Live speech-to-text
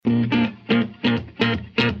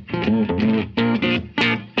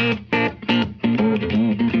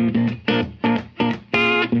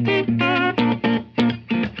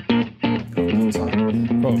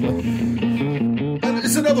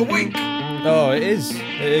Oh, it is.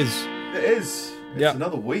 It is. It is. It's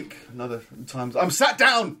another week. Another times. I'm sat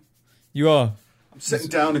down. You are. I'm sitting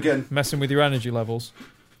down again. Messing with your energy levels.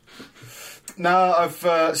 Now,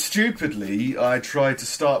 I've stupidly, I tried to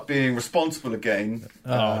start being responsible again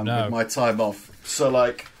with my time off. So,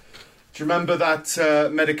 like, do you remember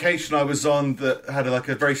that medication I was on that had like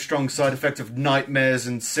a very strong side effect of nightmares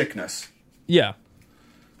and sickness? Yeah.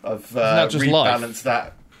 I've rebalanced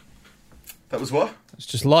that. That was what? It's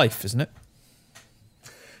just life, isn't it?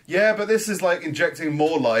 Yeah, but this is like injecting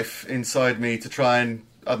more life inside me to try and,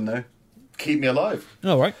 I don't know, keep me alive.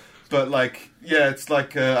 All right. But like, yeah, it's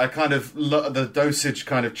like I kind of the dosage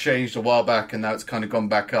kind of changed a while back, and now it's kind of gone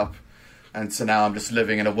back up, and so now I'm just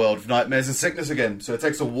living in a world of nightmares and sickness again. So it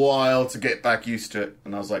takes a while to get back used to it.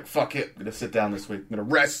 And I was like, fuck it, I'm gonna sit down this week. I'm gonna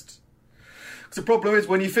rest. Because the problem is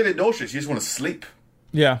when you feel nauseous, you just want to sleep.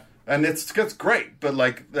 Yeah. And it's great, but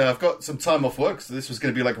like I've got some time off work, so this was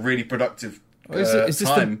going to be like really productive. Is this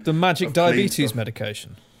the magic diabetes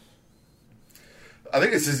medication? I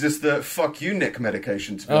think this is just the fuck you, Nick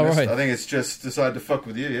medication, to be honest. Right. I think it's just decided to fuck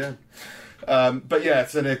with you, yeah. But yeah,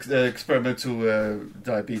 it's an experimental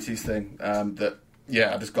diabetes thing that,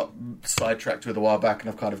 yeah, I just got sidetracked with a while back, and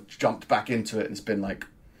I've kind of jumped back into it, and it's been like,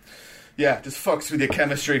 yeah, just fucks with your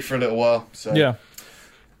chemistry for a little while. So yeah.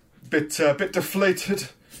 Bit deflated,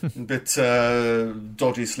 a bit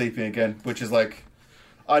dodgy sleeping again, which is like,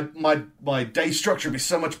 my day structure would be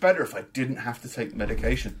so much better if I didn't have to take the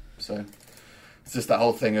medication. So it's just that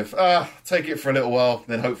whole thing of, take it for a little while,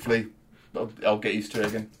 then hopefully I'll get used to it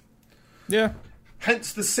again. Yeah.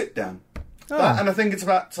 Hence the sit down. Oh. And I think it's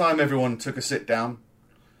about time everyone took a sit down.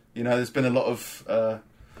 You know, there's been a lot of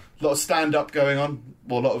stand up going on,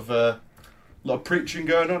 or a lot of preaching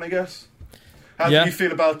going on, I guess. How did you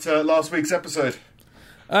feel about last week's episode?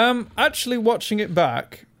 Actually, watching it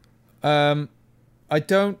back, I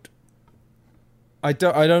don't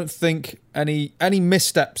think any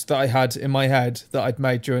missteps that I had in my head that I'd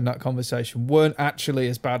made during that conversation weren't actually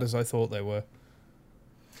as bad as I thought they were.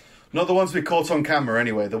 Not the ones we caught on camera,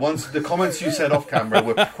 anyway. The comments you said off camera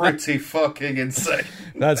were pretty fucking insane.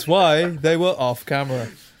 That's why they were off camera.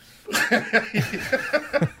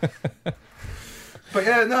 But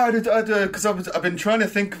yeah, no, because I've been trying to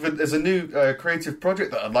think of it as a new creative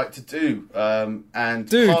project that I'd like to do. And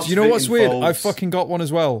dude, you know what's weird? I fucking got one as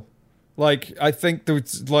well. Like, I think there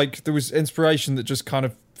was inspiration that just kind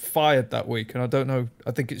of fired that week, and I don't know.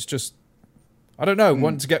 I think it's just, I don't know.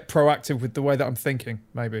 Want to get proactive with the way that I'm thinking,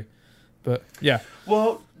 maybe. But yeah.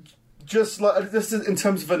 Well, just like this is in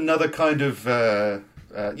terms of another kind of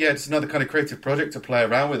just another kind of creative project to play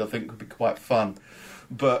around with. I think would be quite fun.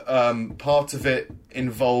 But part of it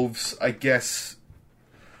involves, I guess,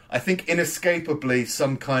 I think inescapably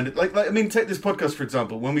some kind of... Like, I mean, take this podcast, for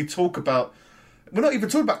example. When we talk about... We're not even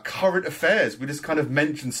talking about current affairs. We just kind of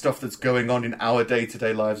mention stuff that's going on in our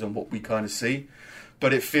day-to-day lives and what we kind of see.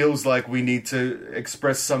 But it feels like we need to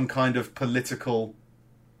express some kind of political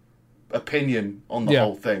opinion on the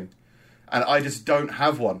whole thing. And I just don't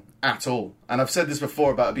have one at all. And I've said this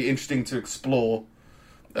before about it'd be interesting to explore...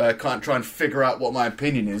 can't try and figure out what my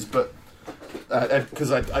opinion is, but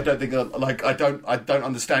because I don't think I don't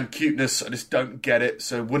understand cuteness. I just don't get it.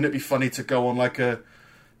 So wouldn't it be funny to go on like a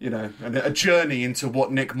journey into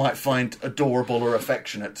what Nick might find adorable or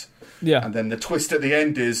affectionate? Yeah, and then the twist at the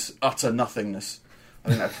end is utter nothingness.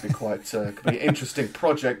 I think that could be could be an interesting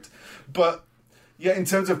project. But yeah, in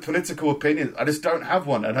terms of political opinion, I just don't have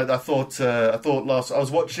one. And I thought I was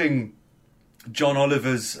watching John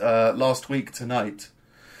Oliver's Last Week Tonight.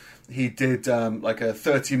 He did like a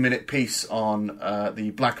 30-minute piece on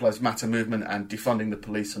the Black Lives Matter movement and defunding the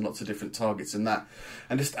police and lots of different targets in that.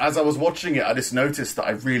 And just as I was watching it, I just noticed that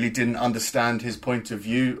I really didn't understand his point of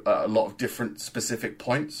view at a lot of different specific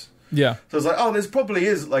points. Yeah. So I was like, oh, there's probably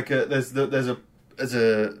is like there's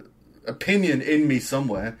a opinion in me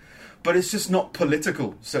somewhere, but it's just not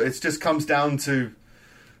political. So it just comes down to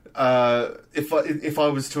if I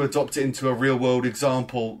was to adopt it into a real world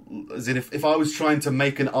example, as in if I was trying to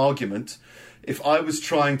make an argument, if I was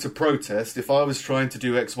trying to protest, if I was trying to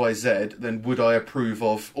do XYZ, then would I approve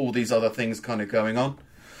of all these other things kind of going on?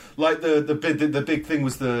 Like the big thing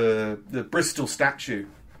was the Bristol statue.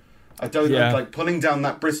 I don't like pulling down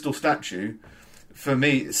that Bristol statue. For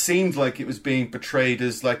me, it seemed like it was being portrayed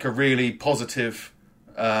as like a really positive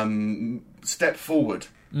step forward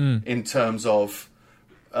in terms of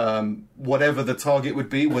whatever the target would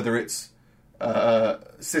be, whether it's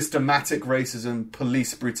systematic racism,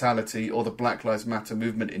 police brutality, or the Black Lives Matter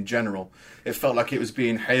movement in general. It felt like it was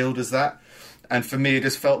being hailed as that. And for me, it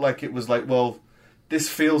just felt like it was like, well, this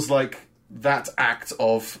feels like that act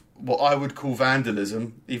of what I would call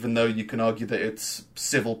vandalism, even though you can argue that it's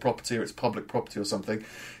civil property or it's public property or something,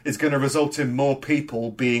 is going to result in more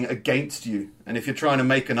people being against you. And if you're trying to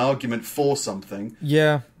make an argument for something,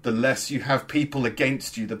 the less you have people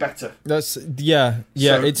against you, the better. So,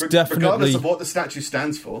 it's definitely, regardless of what the statue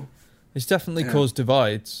stands for. It's definitely caused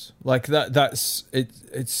divides. Like that's it.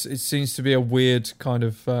 It seems to be a weird kind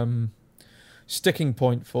of sticking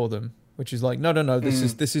point for them, which is like, no. This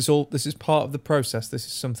is part of the process. This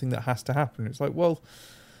is something that has to happen. It's like, well,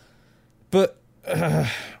 but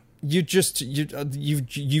you've just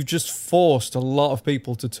forced a lot of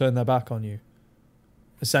people to turn their back on you,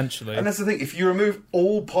 essentially. And that's the thing. If you remove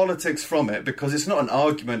all politics from it, because it's not an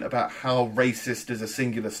argument about how racist is a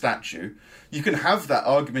singular statue. You can have that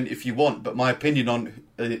argument if you want, but my opinion on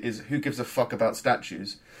is who gives a fuck about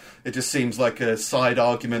statues? It just seems like a side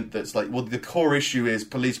argument that's like, well, the core issue is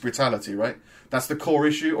police brutality, right? That's the core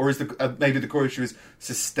issue, or is maybe the core issue is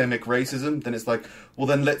systemic racism? Then it's like, well,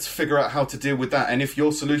 then let's figure out how to deal with that. And if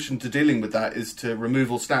your solution to dealing with that is to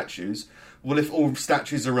remove all statues, well, if all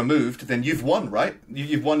statues are removed, then you've won, right?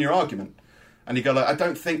 You've won your argument. And you go like, I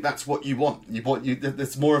don't think that's what you want.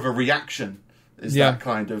 It's more of a reaction. Is that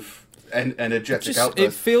kind of energetic outburst.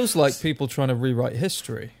 It feels like people trying to rewrite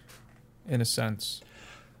history, in a sense.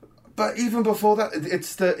 But even before that,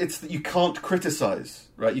 it's that you can't criticise,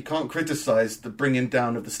 right? You can't criticise the bringing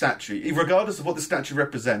down of the statue, regardless of what the statue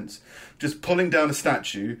represents. Just pulling down a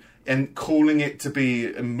statue and calling it to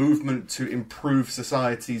be a movement to improve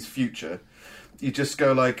society's future. You just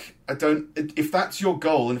go like, if that's your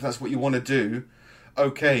goal and if that's what you want to do,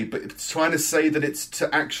 okay, but it's trying to say that it's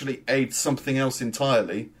to actually aid something else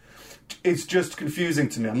entirely, it's just confusing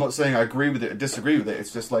to me. I'm not saying I agree with it or disagree with it.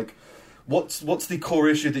 It's just like, what's the core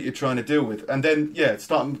issue that you're trying to deal with? And then, it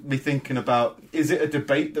started me thinking about, is it a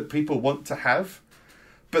debate that people want to have?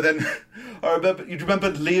 But then, you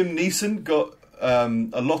remember Liam Neeson got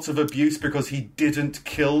a lot of abuse because he didn't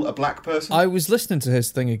kill a black person? I was listening to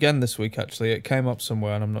his thing again this week, actually. It came up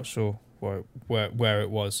somewhere, and I'm not sure where it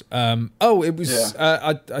was. It was.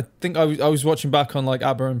 I think I was watching back on like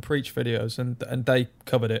Abba and Preach videos, and they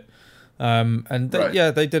covered it.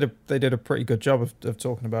 They did a pretty good job of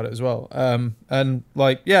talking about it as well.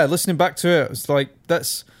 Listening back to it, it's like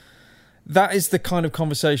that is the kind of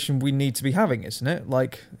conversation we need to be having, isn't it?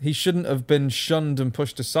 Like, he shouldn't have been shunned and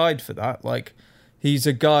pushed aside for that. Like, he's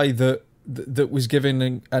a guy that was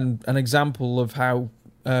given an example of how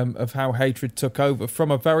hatred took over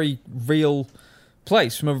from a very real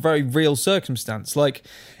place, from a very real circumstance. Like,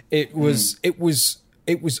 it was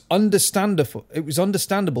understandable. It was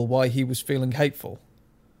understandable why he was feeling hateful.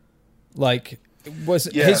 Like,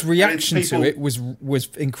 his reaction to it was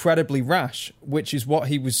incredibly rash, which is what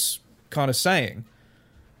he was kind of saying.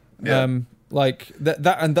 Yeah. I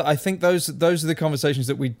think those are the conversations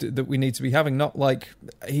that we need to be having. Not like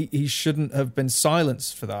he shouldn't have been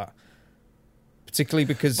silenced for that, particularly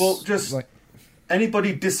because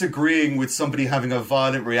anybody disagreeing with somebody having a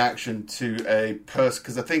violent reaction to a person,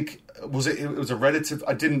 because I think it was a relative.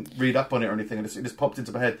 I didn't read up on it or anything, and it just popped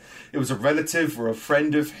into my head. It was a relative or a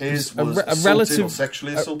friend of his was assaulted or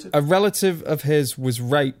sexually assaulted. A relative of his was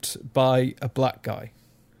raped by a black guy.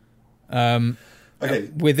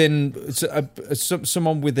 Within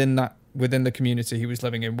someone within the community he was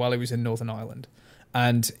living in while he was in Northern Ireland,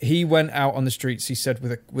 and he went out on the streets. He said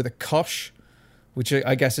with a kosh, which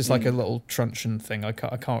I guess is like a little truncheon thing. I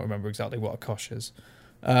can't remember exactly what a kosh is.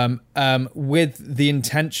 With the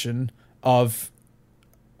intention of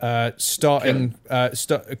starting.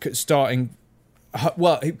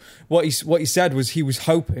 What he said was he was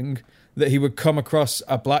hoping that he would come across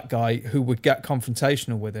a black guy who would get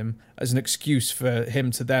confrontational with him as an excuse for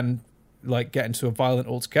him to then like get into a violent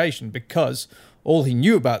altercation, because all he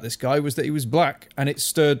knew about this guy was that he was black, and it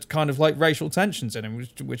stirred kind of like racial tensions in him,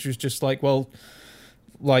 which was just like, well,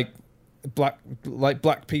 black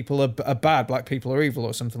people are bad, black people are evil,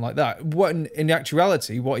 or something like that. What in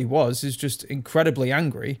actuality, what he was is just incredibly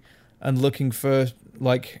angry and looking for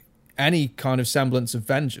like any kind of semblance of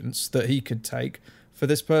vengeance that he could take for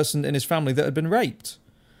this person in his family that had been raped.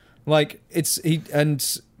 Like, he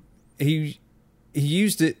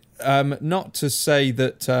used it not to say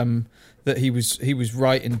that he was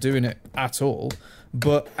right in doing it at all,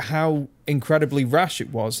 but how incredibly rash it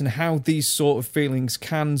was, and how these sort of feelings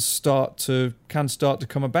can start to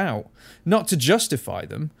come about. Not to justify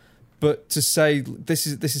them, but to say this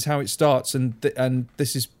is how it starts, and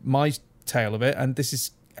this is my tale of it, and this is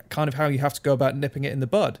kind of how you have to go about nipping it in the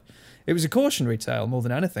bud. It was a cautionary tale more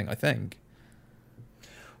than anything, I think.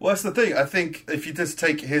 Well, that's the thing. I think if you just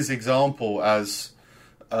take his example as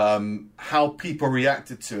how people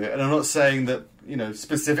reacted to it. And I'm not saying that, you know,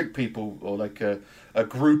 specific people or like a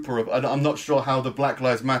group I'm not sure how the Black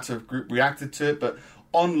Lives Matter group reacted to it, but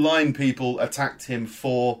online people attacked him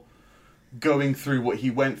for going through what he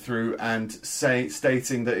went through and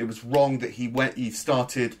stating that it was wrong that he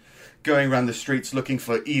started going around the streets looking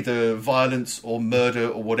for either violence or murder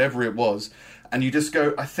or whatever it was. And you just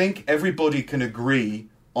go, I think everybody can agree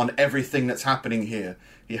on everything that's happening here.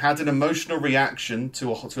 He had an emotional reaction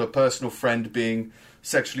to a personal friend being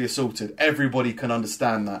sexually assaulted. Everybody can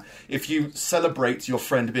understand that. If you celebrate your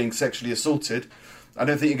friend being sexually assaulted, I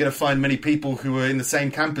don't think you're going to find many people who are in the same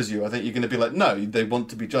camp as you. I think you're going to be like, no, they want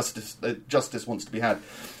to be justice. Justice wants to be had.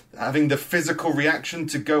 Having the physical reaction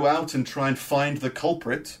to go out and try and find the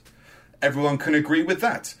culprit, everyone can agree with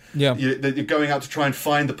that. Yeah, you're going out to try and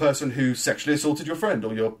find the person who sexually assaulted your friend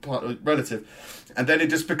or your relative, and then it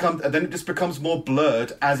just becomes more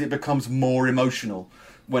blurred as it becomes more emotional.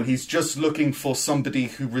 When he's just looking for somebody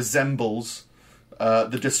who resembles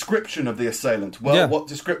the description of the assailant. Well, what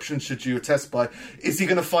description should you attest by? Is he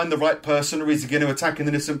going to find the right person, or is he going to attack an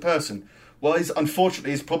innocent person? Well,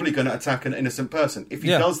 unfortunately, he's probably going to attack an innocent person. If he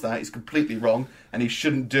does that, he's completely wrong, and he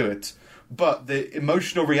shouldn't do it. But the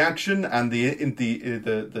emotional reaction and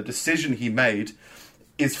the decision he made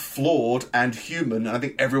is flawed and human, and I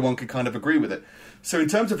think everyone can kind of agree with it. So in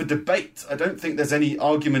terms of a debate, I don't think there's any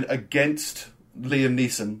argument against Liam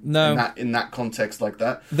Neeson in that context like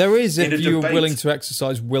that. There is if you're willing to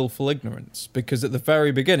exercise willful ignorance, because at the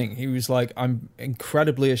very beginning he was like, I'm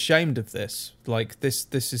incredibly ashamed of this. Like this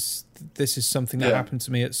is something that happened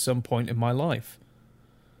to me at some point in my life.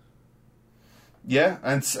 Yeah,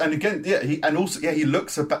 and again, he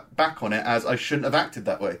looks back on it as, I shouldn't have acted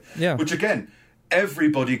that way. Yeah, which again,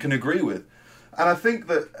 everybody can agree with, and I think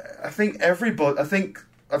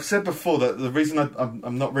I've said before that the reason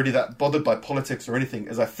I'm not really that bothered by politics or anything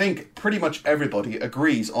is I think pretty much everybody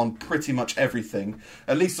agrees on pretty much everything,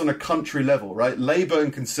 at least on a country level, right? Labour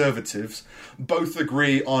and Conservatives both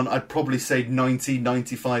agree on, I'd probably say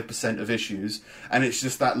 95% of issues, and it's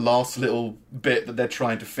just that last little bit that they're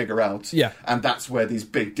trying to figure out. Yeah. And that's where these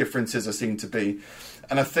big differences are seen to be.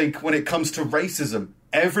 And I think when it comes to racism,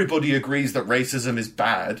 everybody agrees that racism is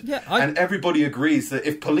bad. Yeah, and everybody agrees that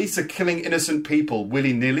if police are killing innocent people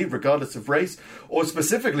willy-nilly, regardless of race, or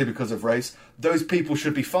specifically because of race, those people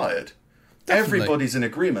should be fired. Definitely. Everybody's in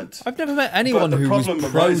agreement. I've never met anyone who was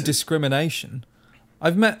pro-discrimination.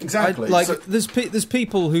 I've met... Exactly. There's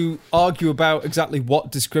people who argue about exactly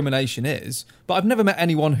what discrimination is, but I've never met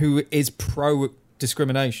anyone who is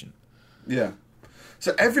pro-discrimination. Yeah.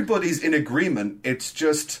 So everybody's in agreement. It's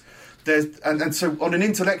just... And so on an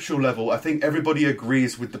intellectual level, I think everybody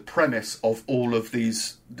agrees with the premise of all of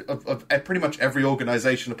these, of pretty much every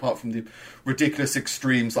organisation, apart from the ridiculous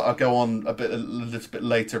extremes that I'll go on a little bit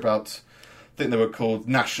later about. I think they were called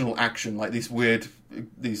National Action, like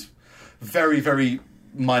these very, very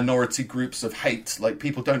minority groups of hate. Like,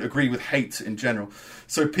 people don't agree with hate in general.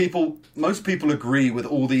 So most people agree with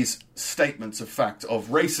all these statements of fact of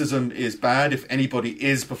racism is bad. If anybody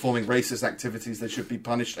is performing racist activities, they should be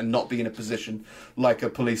punished and not be in a position like a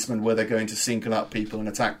policeman where they're going to single out people and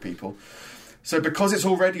attack people. So because it's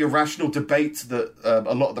already a rational debate that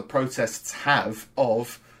a lot of the protests have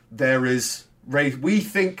of we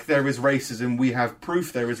think there is racism, we have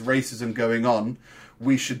proof there is racism going on,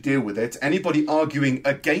 we should deal with it. Anybody arguing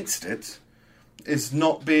against it is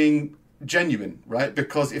not being genuine, right?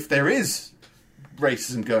 Because if there is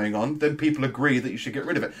racism going on, then people agree that you should get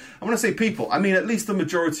rid of it. And when I say people, I mean at least the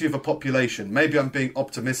majority of a population. Maybe I'm being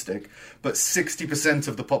optimistic, but 60%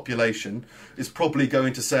 of the population is probably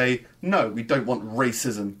going to say, no, we don't want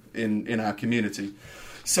racism in our community.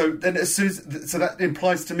 So then so that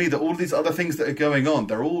implies to me that all these other things that are going on,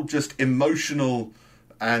 they're all just emotional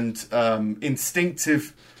and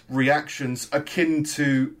instinctive reactions akin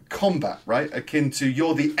to combat, right? Akin to,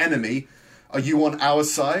 you're the enemy, are you on our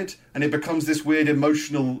side? And it becomes this weird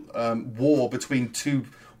emotional war between two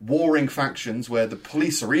warring factions where the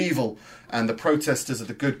police are evil and the protesters are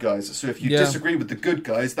the good guys. So if you disagree with the good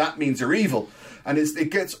guys, that means you're evil. And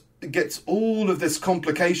it gets all of this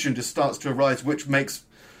complication just starts to arise, which makes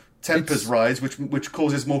tempers rise, which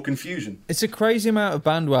causes more confusion. It's a crazy amount of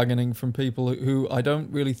bandwagoning from people who I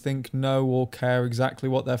don't really think know or care exactly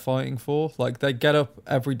what they're fighting for. Like, they get up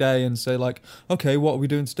every day and say, like, okay, what are we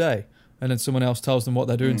doing today? And then someone else tells them what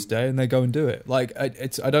they're doing today, and they go and do it. Like,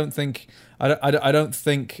 I don't think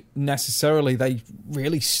necessarily they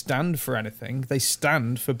really stand for anything. They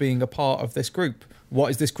stand for being a part of this group.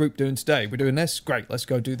 What is this group doing today? We're doing this? Great, let's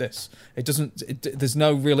go do this. There's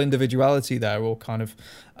no real individuality there, or kind of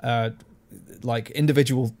like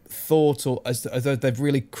individual thought, or as though they've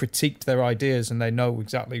really critiqued their ideas and they know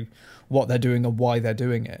exactly what they're doing and why they're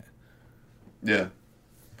doing it. Yeah.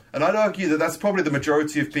 And I'd argue that that's probably the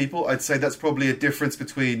majority of people. I'd say that's probably a difference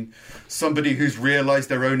between somebody who's realised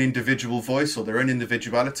their own individual voice or their own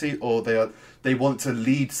individuality, or they want to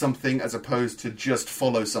lead something as opposed to just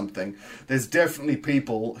follow something. There's definitely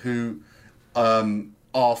people who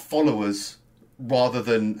are followers rather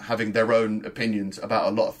than having their own opinions about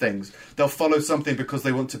a lot of things. They'll follow something because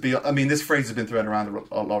they want to be... I mean, this phrase has been thrown around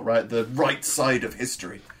a lot, right? The right side of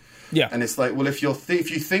history. Yeah, and it's like, well, if you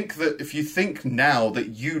think now that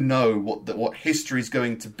you know what history is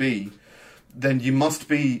going to be, then you must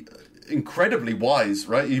be incredibly wise,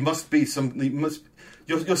 right? You must be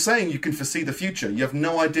You're saying you can foresee the future. You have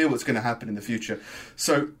no idea what's going to happen in the future.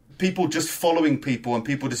 So people just following people and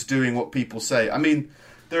people just doing what people say. I mean,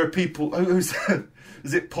 there are people. Is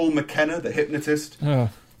it Paul McKenna, the hypnotist? Oh,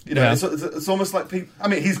 you know, it's almost like people. I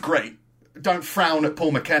mean, he's great. Don't frown at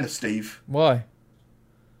Paul McKenna, Steve. Why?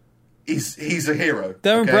 He's a hero.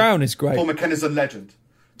 Darren Brown is great. Paul McKenna's a legend.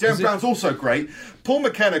 Darren Brown's also great. Paul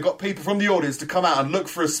McKenna got people from the audience to come out and look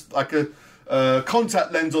for a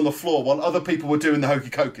contact lens on the floor while other people were doing the hokey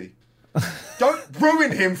cokey. Don't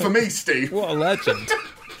ruin him for me, Steve. What a legend.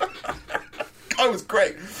 Guy was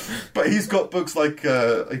great. But he's got books like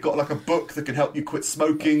he got like a book that can help you quit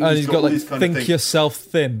smoking. And he's got like Think Yourself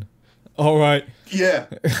Thin. All right. Yeah.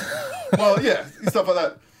 Well, yeah, stuff like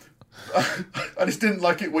that. I just didn't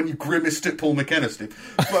like it when you grimaced at Paul McKenna, Steve.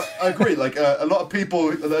 But I agree, like a lot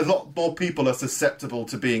more people are susceptible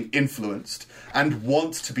to being influenced and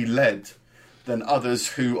want to be led than others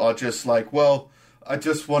who are just like, well, I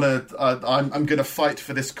just want to, I'm going to fight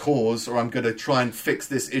for this cause, or I'm going to try and fix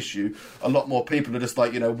this issue. A lot more people are just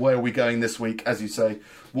like, you know, where are we going this week? As you say,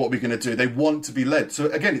 what are we going to do? They want to be led. So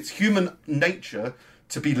again, it's human nature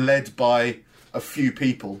to be led by a few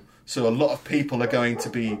people. So a lot of people are going to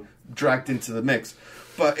be dragged into the mix.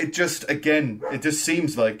 But it just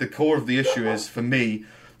seems like the core of the issue is, for me,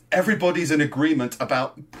 everybody's in agreement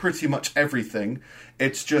about pretty much everything.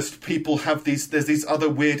 It's just people have there's these other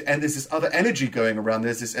weird, and there's this other energy going around.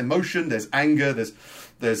 There's this emotion, there's anger, there's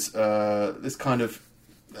this kind of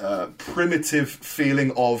primitive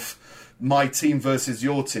feeling of my team versus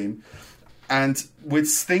your team. And with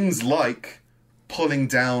things like pulling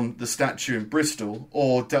down the statue in Bristol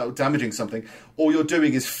or damaging something, all you're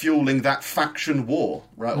doing is fueling that faction war,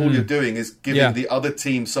 right? All you're doing is giving the other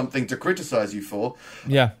team something to criticize you for.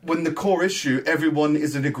 Yeah. When the core issue, everyone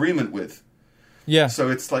is in agreement with. Yeah. So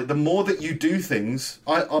it's like the more that you do things,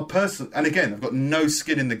 I personally, and again, I've got no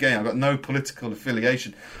skin in the game, I've got no political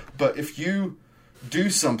affiliation, but if you do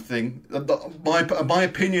something, my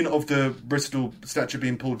opinion of the Bristol statue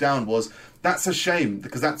being pulled down was, that's a shame,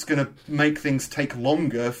 because that's going to make things take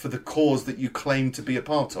longer for the cause that you claim to be a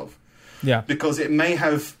part of. Yeah. Because it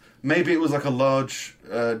maybe it was like a large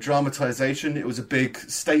dramatization. It was a big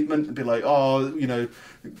statement. It'd be like, oh, you know,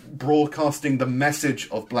 broadcasting the message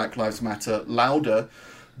of Black Lives Matter louder,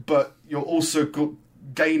 but you're also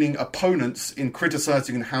gaining opponents in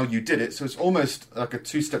criticizing how you did it. So it's almost like a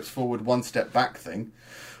 2 steps forward, 1 step back thing.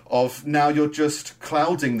 Of now you're just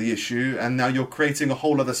clouding the issue, and now you're creating a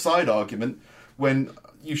whole other side argument when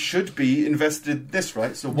you should be invested in this,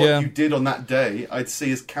 right? So what you did on that day, I'd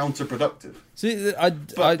see as counterproductive. See,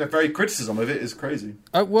 but the very criticism of it is crazy.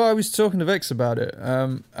 I was talking to Vix about it,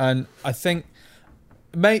 and I think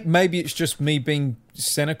maybe it's just me being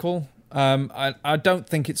cynical. I don't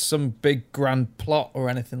think it's some big grand plot or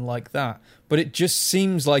anything like that, but it just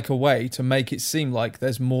seems like a way to make it seem like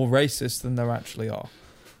there's more racists than there actually are.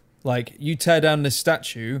 Like, you tear down this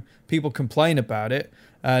statue, people complain about it,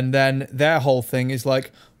 and then their whole thing is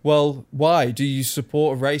like, well, why? Do you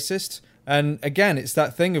support a racist? And again, it's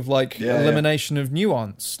that thing of like elimination of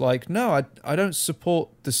nuance. Like, no, I don't support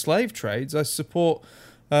the slave trades. I support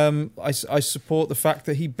I support the fact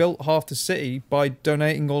that he built half the city by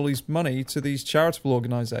donating all his money to these charitable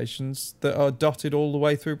organisations that are dotted all the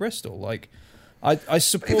way through Bristol. Like, I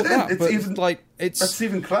support that, but even, like, that's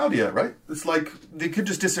even cloudier, right? It's like they could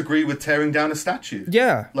just disagree with tearing down a statue,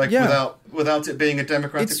 without it being a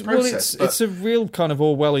democratic process. It's a real kind of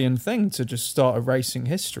Orwellian thing to just start erasing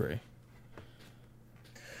history.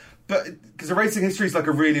 But because erasing history is like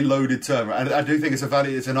a really loaded term, and I do think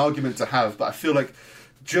it's an argument to have. But I feel like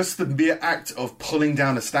just the mere act of pulling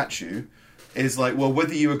down a statue is like, well,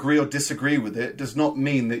 whether you agree or disagree with it does not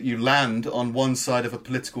mean that you land on one side of a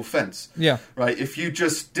political fence. Yeah. Right? If you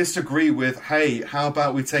just disagree with, hey, how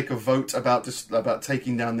about we take a vote about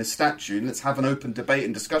taking down this statue and let's have an open debate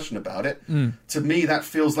and discussion about it, to me that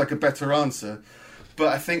feels like a better answer.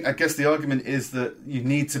 But I guess the argument is that you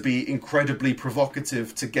need to be incredibly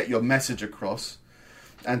provocative to get your message across.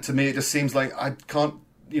 And to me, it just seems like I can't,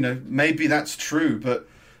 maybe that's true, but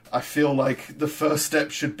I feel like the first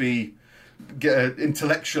step should be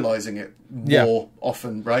intellectualizing it more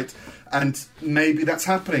often, right? And maybe that's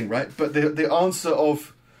happening, right? But the answer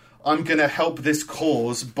of, I'm going to help this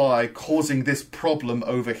cause by causing this problem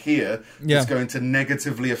over here is going to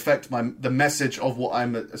negatively affect the message of what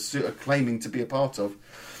I'm claiming to be a part of.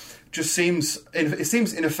 Just seems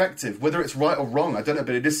ineffective. Whether it's right or wrong, I don't know,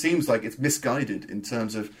 but it just seems like it's misguided in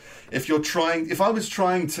terms of if I was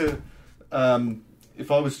trying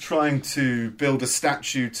to build a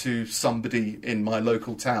statue to somebody in my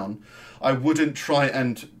local town, I wouldn't try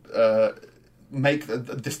and make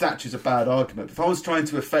the statue's a bad argument. If I was trying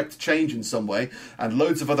to affect change in some way, and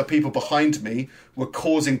loads of other people behind me were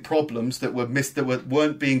causing problems that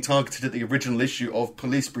weren't being targeted at the original issue of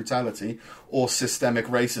police brutality or systemic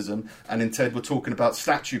racism, and instead we're talking about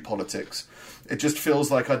statue politics, it just feels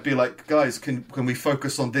like I'd be like, guys, can we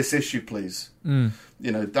focus on this issue, please?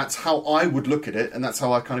 That's how I would look at it, and that's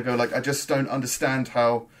how I kind of go, like, I just don't understand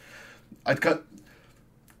how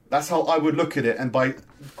that's how I would look at it. And by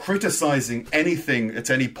criticizing anything at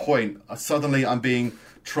any point, suddenly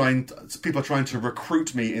people are trying to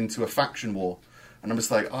recruit me into a faction war. And I'm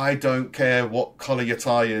just like, I don't care what colour your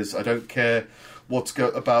tie is. I don't care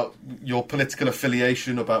about your political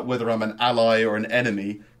affiliation, about whether I'm an ally or an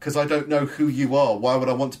enemy, because I don't know who you are. Why would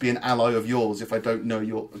I want to be an ally of yours if I don't know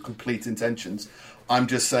your complete intentions? I'm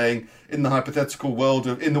just saying, in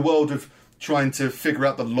the world of trying to figure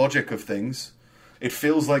out the logic of things, it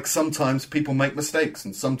feels like sometimes people make mistakes,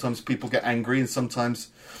 and sometimes people get angry, and sometimes,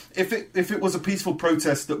 if it was a peaceful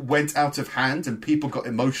protest that went out of hand and people got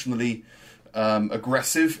emotionally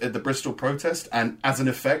aggressive at the Bristol protest, and as an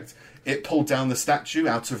effect, it pulled down the statue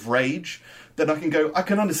out of rage, then I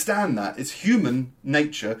can understand that. It's human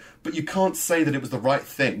nature, but you can't say that it was the right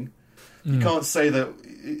thing. You can't say that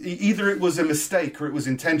either it was a mistake or it was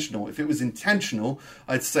intentional. If it was intentional,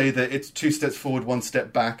 I'd say that it's 2 steps forward, 1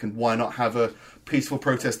 step back, and why not have a peaceful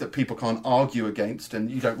protest that people can't argue against,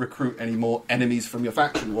 and you don't recruit any more enemies from your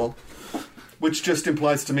faction war, which just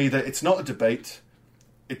implies to me that it's not a debate.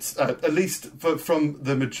 It's at least from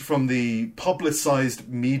the publicised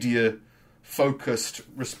media focused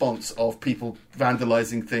response of people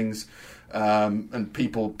vandalising things and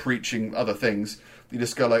people preaching other things. You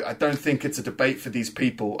just go like, I don't think it's a debate for these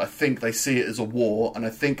people. I think they see it as a war, and I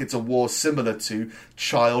think it's a war similar to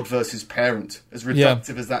child versus parent, as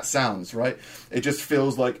reductive as that sounds, right? It just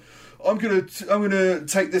feels like, I'm gonna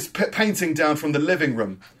take this painting down from the living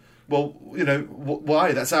room. Well,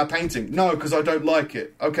 why? That's our painting. No, because I don't like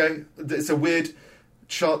it. Okay, it's a weird,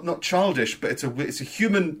 not childish, but it's a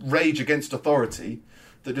human rage against authority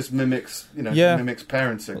that just mimics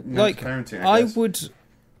parenting.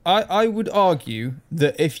 I would argue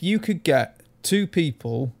that if you could get two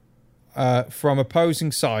people from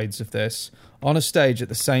opposing sides of this on a stage at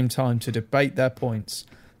the same time to debate their points,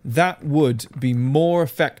 that would be more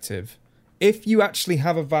effective. If you actually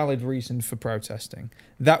have a valid reason for protesting,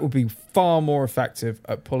 that would be far more effective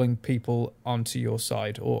at pulling people onto your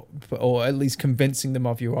side, or at least convincing them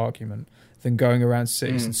of your argument, than going around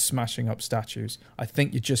cities and smashing up statues. I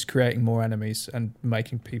think you're just creating more enemies and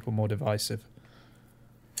making people more divisive.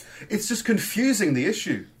 It's just confusing the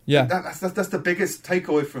issue. Yeah, that's the biggest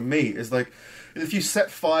takeaway from me. Is like, if you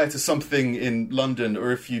set fire to something in London,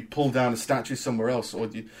 or if you pull down a statue somewhere else, or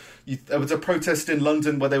there was a protest in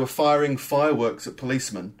London where they were firing fireworks at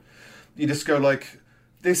policemen. You just go like,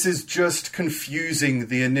 this is just confusing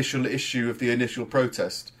the initial issue of the initial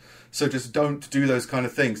protest. So just don't do those kind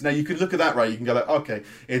of things. Now, you can look at that, right? You can go like, okay,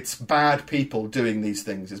 it's bad people doing these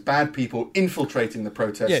things. It's bad people infiltrating the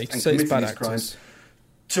protest and committing these crimes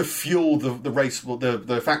to fuel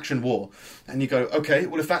the faction war. And you go, okay,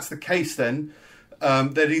 well, if that's the case, then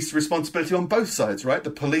there needs to be responsibility on both sides, right?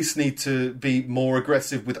 The police need to be more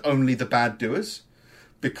aggressive with only the bad doers,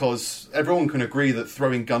 because everyone can agree that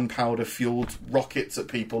throwing gunpowder-fueled rockets at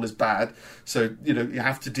people is bad. So, you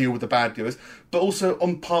have to deal with the bad doers. But also,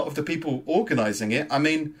 on part of the people organising it, I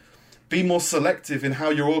mean, be more selective in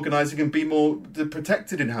how you're organising and be more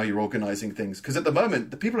protected in how you're organising things. Because at the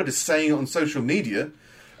moment, the people are just saying it on social media,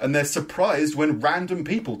 and they're surprised when random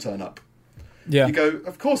people turn up. Yeah. You go,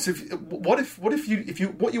 of course. What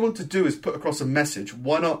you want to do is put across a message.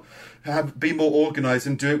 Why not be more organised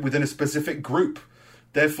and do it within a specific group?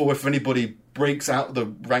 Therefore, if anybody breaks out the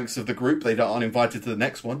ranks of the group, they aren't invited to the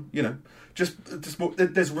next one. Just more,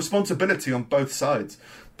 there's responsibility on both sides.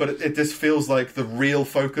 But it just feels like the real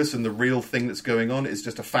focus and the real thing that's going on is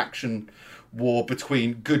just a faction war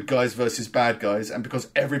between good guys versus bad guys, and because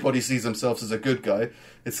everybody sees themselves as a good guy,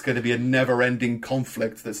 it's going to be a never-ending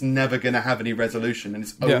conflict that's never going to have any resolution, and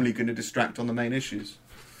it's only going to distract on the main issues.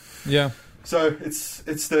 Yeah. So it's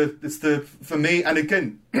the for me, and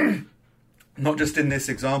again, not just in this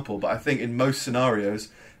example, but I think in most scenarios,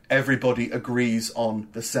 everybody agrees on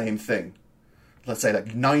the same thing. Let's say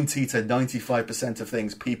like 90 to 95% of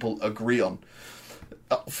things people agree on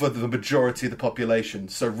for the majority of the population.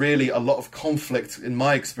 So really a lot of conflict, in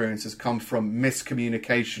my experience, has come from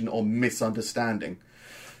miscommunication or misunderstanding.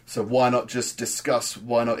 So why not just discuss?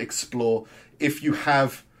 Why not explore? If you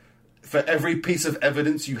have, for every piece of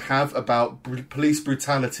evidence you have about police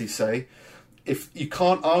brutality, say, if you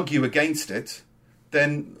can't argue against it,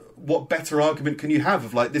 then what better argument can you have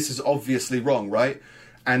of like, this is obviously wrong, right?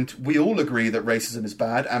 And we all agree that racism is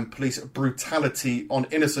bad and police brutality on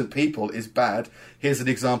innocent people is bad. Here's an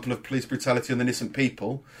example of police brutality on innocent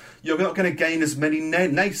people. You're not going to gain as many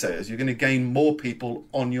naysayers. You're going to gain more people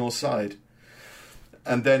on your side.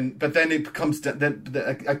 And then, but then it becomes,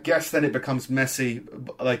 I guess then it becomes messy.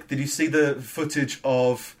 Like, did you see the footage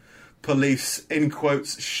of police, in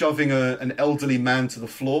quotes, shoving an elderly man to the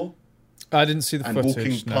floor? I didn't see the footage. And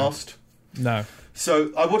walking past? No.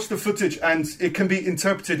 So I watched the footage, and it can be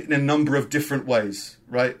interpreted in a number of different ways,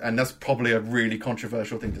 right? And that's probably a really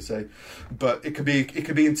controversial thing to say, but it could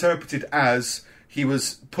be interpreted as he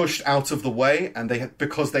was pushed out of the way, and there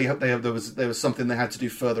was something they had to do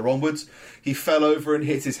further onwards. He fell over and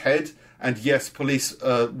hit his head, and yes, police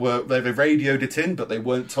they radioed it in, but they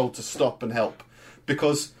weren't told to stop and help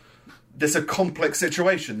because there's a complex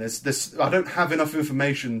situation. There's I don't have enough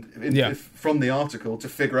information from the article to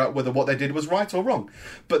figure out whether what they did was right or wrong.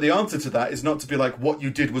 But the answer to that is not to be like, what you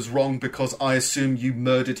did was wrong because I assume you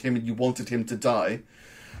murdered him and you wanted him to die.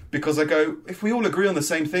 Because I go, if we all agree on the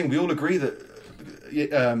same thing, we all agree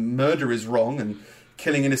that murder is wrong and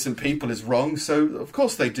killing innocent people is wrong. So of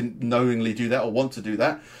course they didn't knowingly do that or want to do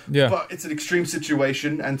that. Yeah. But it's an extreme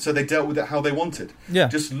situation, and so they dealt with it how they wanted. Yeah.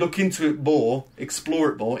 Just look into it more, explore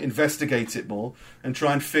it more, investigate it more, and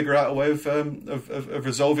try and figure out a way of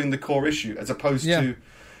resolving the core issue as opposed to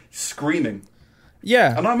screaming.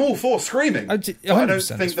 Yeah. And I'm all for screaming. But I don't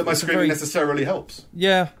think that my screaming necessarily helps.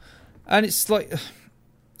 Yeah. And it's like,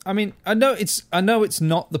 I mean, I know it's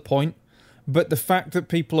not the point. But the fact that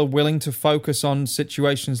people are willing to focus on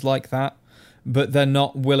situations like that, but they're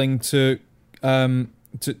not willing to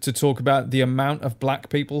talk about the amount of black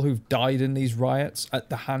people who've died in these riots at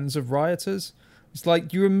the hands of rioters, it's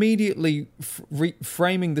like you're immediately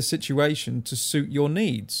framing the situation to suit your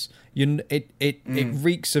needs. It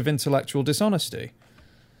reeks of intellectual dishonesty.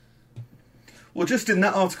 Well, just in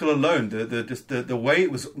that article alone, the way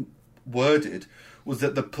it was worded was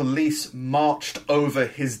that the police marched over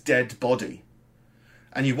his dead body.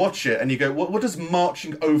 And you watch it and you go, what does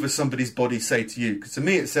marching over somebody's body say to you? Because to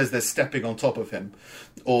me it says they're stepping on top of him.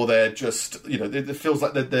 Or they're just, it feels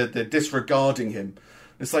like they're disregarding him.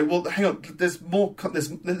 It's like, well, hang on, there's more,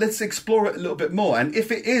 let's explore it a little bit more. And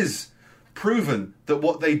if it is proven that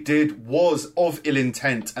what they did was of ill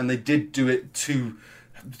intent and they did do it to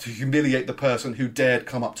humiliate the person who dared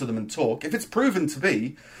come up to them and talk, if it's proven to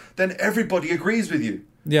be, then everybody agrees with you.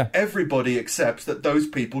 Yeah. Everybody accepts that those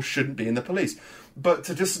people shouldn't be in the police. But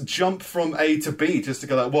to just jump from A to B, just to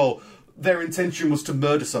go like, well, their intention was to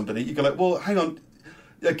murder somebody, you go like, well, hang on.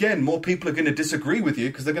 Again, more people are going to disagree with you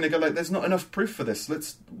because they're going to go like, there's not enough proof for this.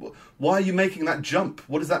 Why are you making that jump?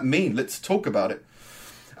 What does that mean? Let's talk about it.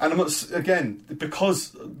 And I'm not, again,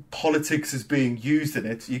 because politics is being used in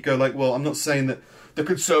it, you go like, well, I'm not saying that the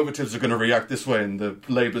Conservatives are going to react this way and the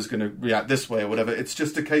Labour's going to react this way or whatever. It's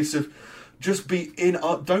just a case of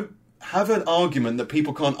don't have an argument that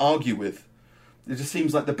people can't argue with. It just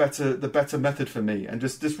seems like the better method for me, and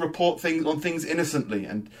just report things innocently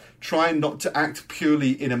and try not to act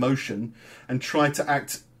purely in emotion and try to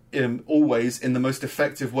act always in the most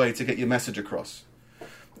effective way to get your message across.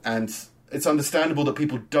 And it's understandable that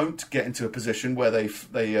people don't get into a position where they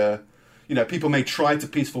people may try to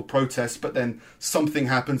peaceful protest, but then something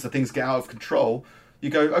happens, that things get out of control. You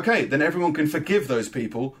go, okay, then everyone can forgive those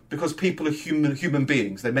people because people are human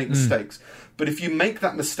beings. They make mistakes. But if you make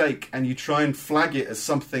that mistake and you try and flag it as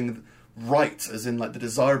something right, as in like the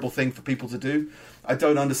desirable thing for people to do, I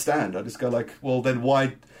don't understand. I just go like, well, then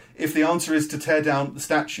why? If the answer is to tear down the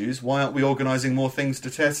statues, why aren't we organising more things to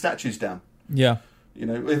tear statues down? Yeah.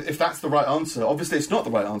 If that's the right answer, obviously it's not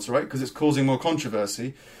the right answer, right? Because it's causing more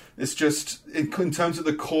controversy. It's just, in terms of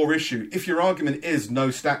the core issue, if your argument is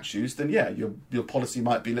no statues, then yeah, your policy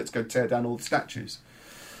might be, let's go tear down all the statues.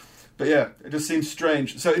 But yeah, it just seems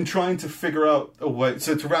strange. So in trying to figure out a way,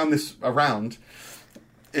 so to round this around,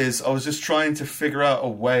 is I was just trying to figure out a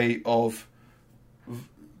way of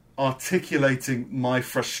articulating my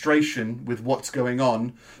frustration with what's going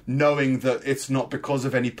on, knowing that it's not because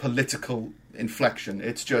of any political inflection.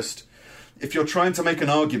 It's just, if you're trying to make an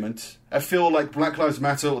argument, I feel like Black Lives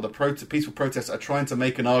Matter or the peaceful protests are trying to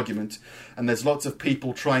make an argument, and there's lots of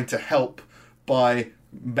people trying to help by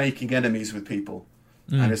making enemies with people.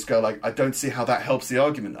 And it's I don't see how that helps the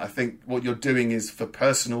argument. I think what you're doing is for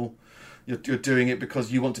personal. You're doing it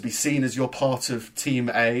because you want to be seen as you're part of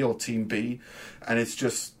Team A or Team B, and it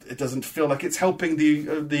doesn't feel like it's helping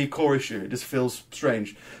the core issue. It just feels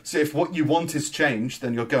strange. So if what you want is change,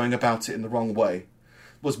 then you're going about it in the wrong way.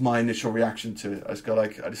 Was my initial reaction to it. I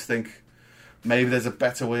just think maybe there's a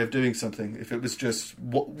better way of doing something. If it was just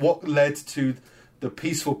what led to the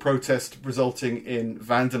peaceful protest resulting in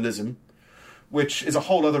vandalism, which is a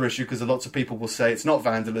whole other issue because lots of people will say it's not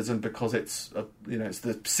vandalism because it's it's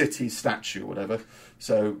the city statue or whatever,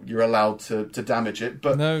 so you're allowed to damage it.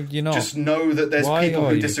 But no, you're not. Just know that there's people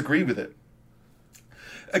who disagree with it.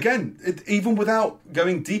 Again, even without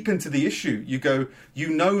going deep into the issue, you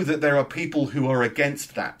know that there are people who are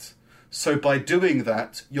against that. So by doing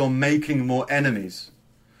that, you're making more enemies.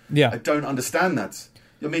 Yeah, I don't understand that.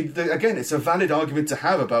 I mean, again, it's a valid argument to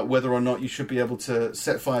have about whether or not you should be able to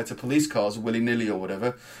set fire to police cars willy-nilly or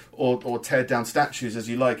whatever, or tear down statues as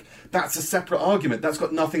you like. That's a separate argument. That's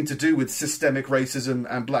got nothing to do with systemic racism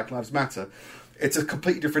and Black Lives Matter. It's a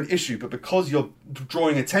completely different issue, but because you're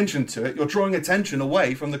drawing attention to it, you're drawing attention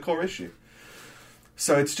away from the core issue.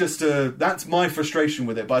 So it's just that's my frustration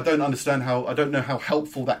with it, but I don't know how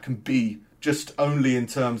helpful that can be, just only in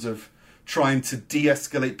terms of trying to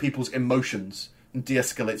de-escalate people's emotions. And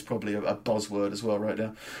de-escalate's probably a buzzword as well right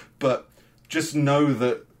now, but just know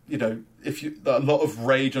that a lot of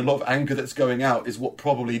rage and a lot of anger that's going out is what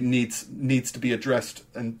probably needs to be addressed.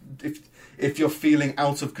 And if you're feeling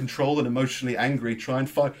out of control and emotionally angry, try and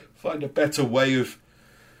find a better way of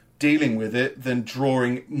dealing with it than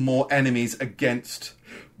drawing more enemies against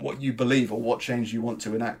what you believe or what change you want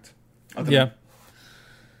to enact. I don't know.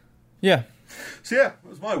 Yeah. So yeah, it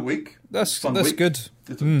was my week. That's good.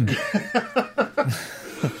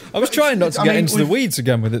 I was trying not to get into the weeds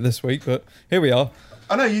again with it this week, but here we are.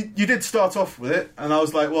 I know you did start off with it, and I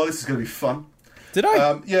was like, well, this is going to be fun. Did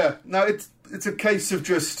I? Yeah. No, it's a case of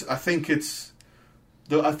just, I think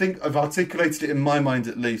I've articulated it in my mind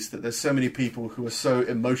at least, that there's so many people who are so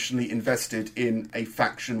emotionally invested in a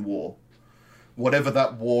faction war. Whatever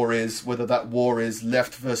that war is, whether that war is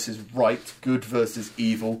left versus right, good versus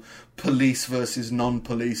evil, police versus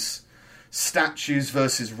non-police, statues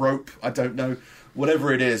versus rope, I don't know.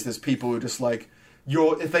 Whatever it is, there's people who are just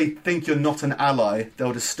if they think you're not an ally,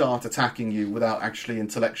 they'll just start attacking you without actually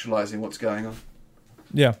intellectualizing what's going on.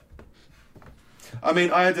 Yeah. I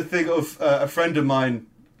mean, I had to think of a friend of mine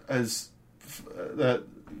as,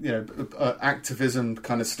 activism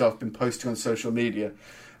kind of stuff, been posting on social media.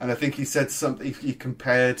 And I think he said something, he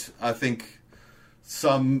compared, I think,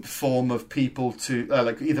 some form of people to,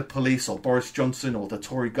 either police or Boris Johnson or the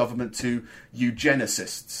Tory government to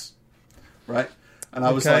eugenicists, right? And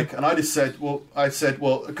I was because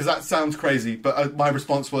that sounds crazy, but my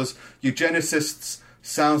response was, eugenicists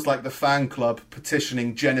sounds like the fan club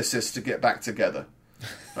petitioning Genesis to get back together.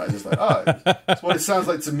 I was just that's what it sounds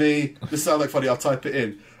like to me. This sounds like funny, I'll type it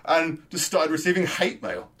in. And just started receiving hate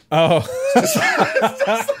mail. Oh.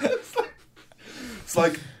 It's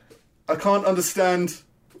like, I can't understand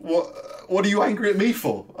what are you angry at me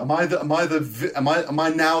for? Am I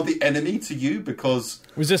now the enemy to you because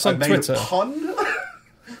was this on I made Twitter? A pun?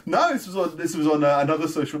 No, this was on another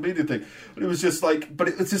social media thing. But it was just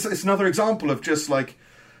it's another example of just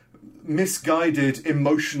misguided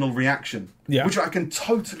emotional reaction, which I can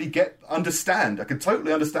totally understand. I can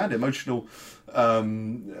totally understand emotional.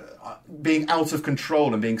 Being out of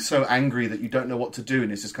control and being so angry that you don't know what to do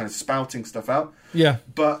and it's just kind of spouting stuff out. Yeah.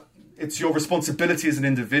 But it's your responsibility as an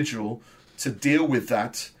individual to deal with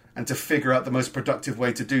that and to figure out the most productive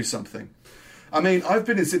way to do something. I mean, I've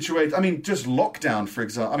been in situations, just lockdown, for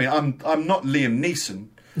example. I mean, I'm not Liam Neeson,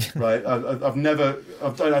 right?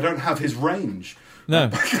 I don't have his range. No.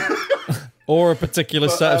 Or a particular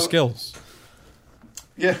set of skills.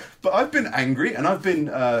 Yeah, but I've been angry and I've been,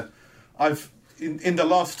 in the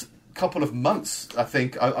last couple of months, I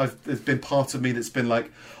think, there's been part of me that's been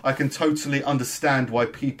I can totally understand why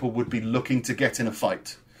people would be looking to get in a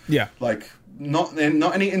fight. Yeah. Not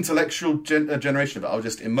any intellectual generation of it. I was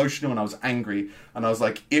just emotional and I was angry. And I was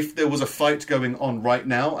like, if there was a fight going on right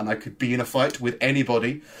now and I could be in a fight with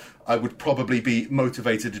anybody, I would probably be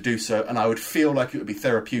motivated to do so. And I would feel like it would be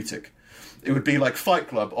therapeutic. It would be like Fight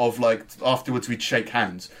Club of afterwards we'd shake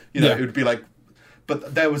hands. It would be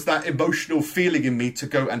but there was that emotional feeling in me to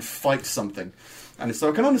go and fight something. And so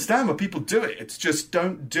I can understand why people do it. It's just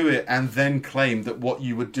don't do it and then claim that what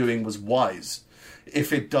you were doing was wise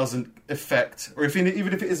if it doesn't affect, or even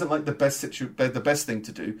if it isn't like the best thing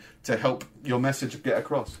to do to help your message get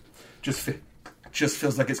across. Just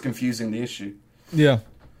feels like it's confusing the issue. Yeah.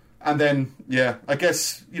 And then, yeah, I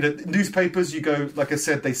guess, newspapers, you go, like I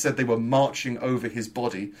said, they said they were marching over his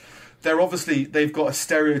body. They've got a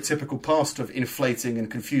stereotypical past of inflating and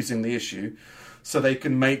confusing the issue, so they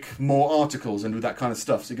can make more articles and do that kind of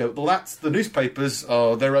stuff. So you go, well, that's, the newspapers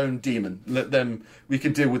are their own demon. We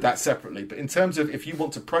can deal with that separately. But in terms of if you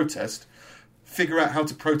want to protest, figure out how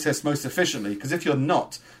to protest most efficiently. Because if you're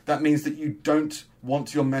not, that means that you don't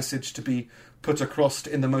want your message to be put across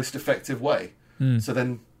in the most effective way. So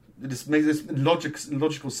then it just makes this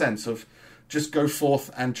logical sense of just go forth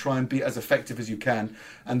and try and be as effective as you can.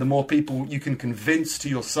 And the more people you can convince to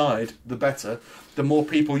your side, the better. The more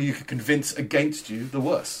people you can convince against you, the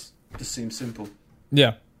worse. Just seems simple.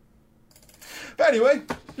 Yeah. But anyway,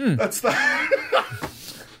 that's that.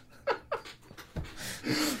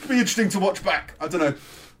 It'll be interesting to watch back. I don't know.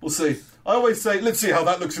 We'll see. I always say, let's see how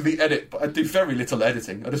that looks in the edit, but I do very little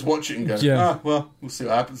editing. I just watch it and go, well, we'll see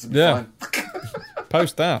what happens. It'll be fine.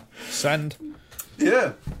 Post that. Send.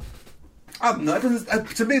 Yeah. I don't know.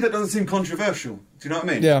 To me, that doesn't seem controversial. Do you know what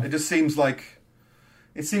I mean? Yeah. It just seems like...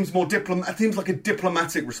 It seems more It seems like a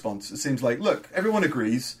diplomatic response. It seems like, look, everyone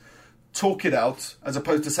agrees, talk it out, as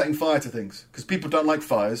opposed to setting fire to things. Because people don't like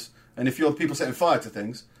fires, and if you're the people setting fire to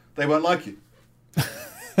things, they won't like you.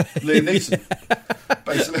 Liam Neeson,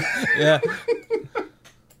 basically. Yeah.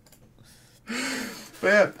 But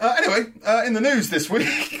yeah, anyway, in the news this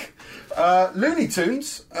week, Looney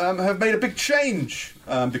Tunes have made a big change,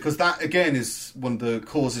 because that, again, is one of the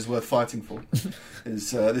causes worth fighting for.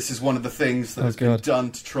 This is one of the things that has been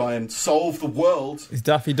done to try and solve the world. Is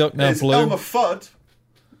Daffy Duck now blue? Elmer Fudd.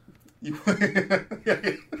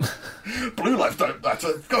 Blue life don't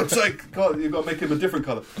matter. God's sake. God, you've got to make him a different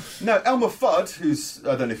colour. No, Elmer Fudd, who's...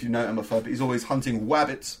 I don't know if you know Elmer Fudd, but he's always hunting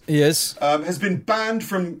wabbits. He is. Has been banned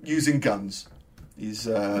from using guns. He's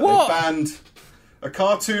what? Banned a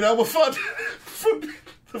cartoon Elmer Fudd from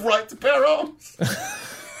the right to bear arms.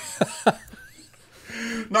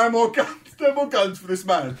 No more guns. No more guns for this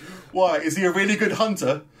man. Why? Is he a really good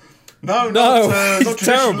hunter? No, he's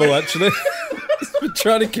terrible, actually. He's been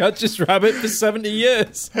trying to catch this rabbit for 70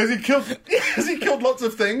 years. Has he killed lots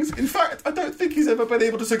of things? In fact, I don't think he's ever been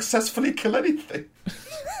able to successfully kill anything.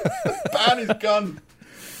 Ban his gun.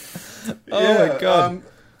 Oh my God.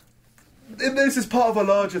 This is part of a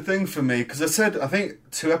larger thing for me, because I said, I think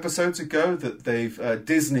 2 episodes ago, that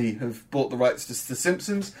Disney have bought the rights to The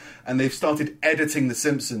Simpsons, and they've started editing The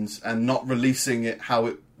Simpsons and not releasing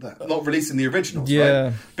not releasing the originals,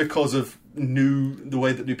 right? Because of the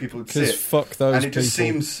way that new people would see it. Fuck those people. And it just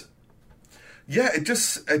seems... Yeah, it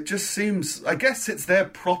just seems... I guess it's their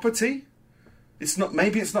property.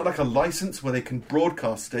 Maybe it's not like a license where they can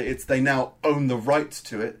broadcast it. It's they now own the rights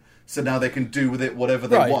to it. So now they can do with it whatever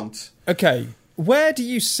they want. Okay, where do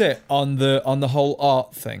you sit on the whole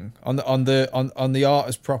art thing, on the art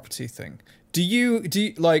as property thing? Do you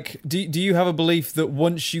have a belief that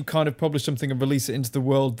once you kind of publish something and release it into the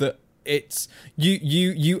world, that it's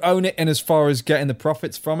you own it in as far as getting the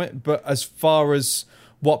profits from it, but as far as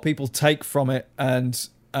what people take from it and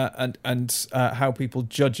how people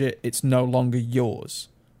judge it, it's no longer yours?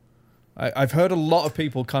 I've heard a lot of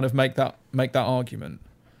people kind of make that argument.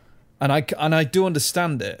 And I do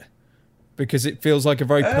understand it, because it feels like a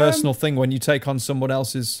very personal thing when you take on someone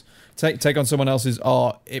else's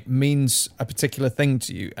art. It means a particular thing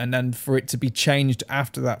to you, and then for it to be changed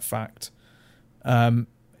after that fact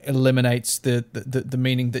eliminates the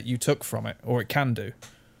meaning that you took from it, or it can do.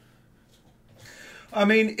 I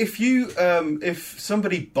mean, if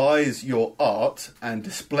somebody buys your art and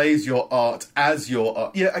displays your art as your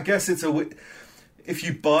art, I guess it's if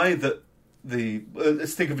you buy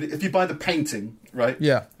let's think of it. If you buy the painting, right?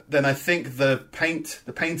 Yeah. Then I think the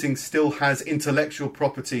painting still has intellectual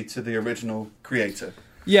property to the original creator.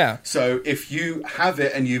 Yeah. So if you have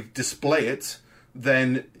it and you display it,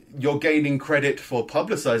 then you're gaining credit for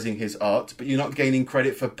publicizing his art, but you're not gaining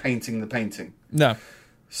credit for painting the painting. No.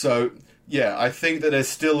 So yeah, I think that there's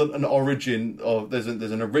still an origin, or there's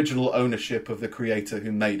an original ownership of the creator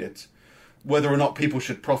who made it. Whether or not people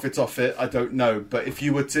should profit off it, I don't know. But if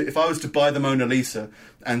I was to buy the Mona Lisa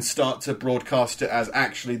and start to broadcast it as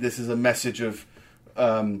actually this is a message of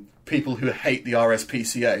people who hate the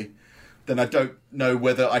RSPCA, then I don't know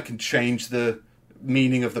whether I can change the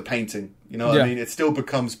meaning of the painting. You know what I mean? It still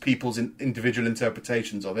becomes people's individual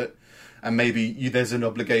interpretations of it. and maybe there's an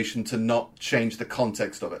obligation to not change the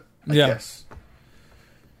context of it. I Yeah. guess.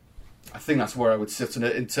 I think that's where I would sit on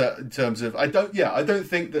it in terms of I don't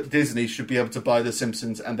think that Disney should be able to buy The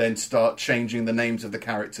Simpsons and then start changing the names of the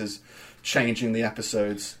characters, changing the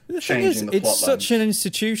episodes, changing the plot lines. It's such an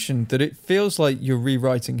institution that it feels like you're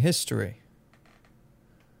rewriting history.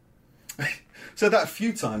 So that a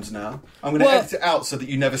few times now, I'm going to edit it out so that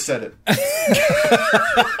you never said it.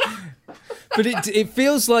 But it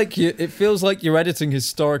feels like you're editing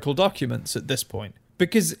historical documents at this point,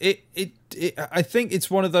 because I think it's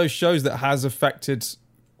one of those shows that has affected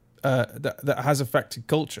that has affected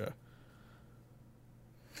culture.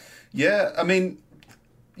 Yeah, I mean,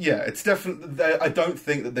 yeah, it's definitely. I don't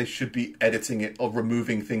think that they should be editing it or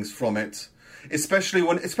removing things from it, especially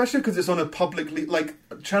because it's on a publicly, like,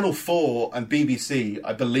 Channel 4 and BBC,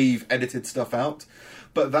 I believe, edited stuff out.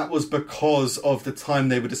 But that was because of the time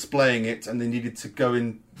they were displaying it, and they needed to go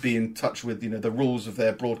and be in touch with, the rules of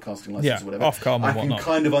their broadcasting license or whatever. Ofcom and whatnot. I can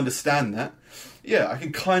kind of understand that. Yeah, I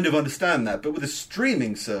can kind of understand that. But with a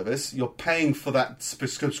streaming service, you're paying for that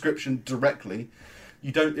subscription directly.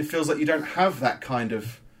 It feels like you don't have that kind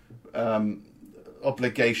of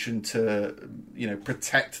obligation to,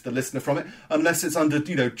 protect the listener from it, unless it's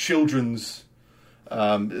under, children's.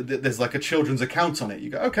 There's like a children's account on it. You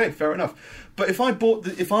go, okay, fair enough. But if I bought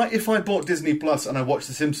if I bought Disney Plus and I watched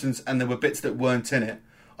The Simpsons and there were bits that weren't in it,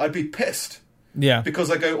 I'd be pissed. Yeah.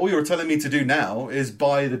 Because I go, all you're telling me to do now is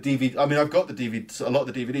buy the DVD. I mean, I've got the DVD, a lot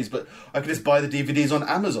of the DVDs, but I could just buy the DVDs on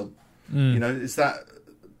Amazon. Is that?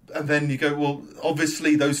 And then you go, well,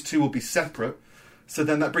 obviously those two will be separate. So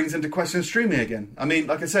then that brings into question streaming again. I mean,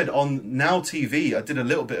 like I said, on Now TV, I did a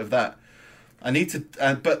little bit of that. I need to,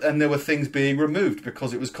 but there were things being removed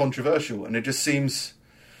because it was controversial, and it just seems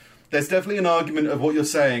there's definitely an argument of what you're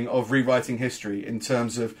saying of rewriting history in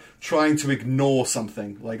terms of trying to ignore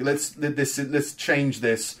something. Like let's change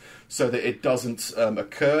this so that it doesn't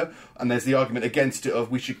occur, and there's the argument against it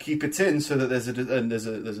of we should keep it in so that there's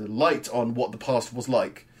a light on what the past was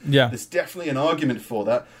like. Yeah, there's definitely an argument for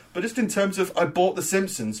that. But just in terms of I bought The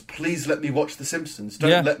Simpsons, please let me watch The Simpsons.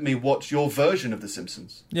 Don't let me watch your version of The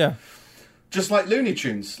Simpsons. Yeah. Just like Looney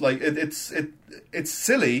Tunes, like it's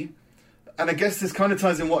silly, and I guess this kind of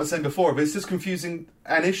ties in what I was saying before, but it's just confusing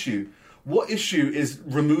an issue. What issue is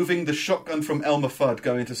removing the shotgun from Elmer Fudd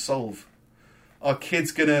going to solve? Are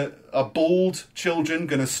bald children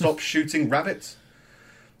gonna stop shooting rabbits?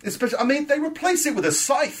 Especially, I mean, they replace it with a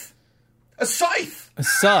scythe. A scythe. A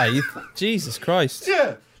scythe. Jesus Christ.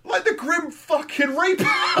 Yeah. Like the Grim fucking Reaper.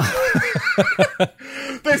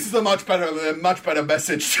 This is a much better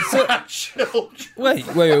message to our children.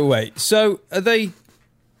 Wait. So are they're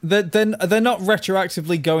not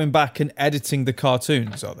retroactively going back and editing the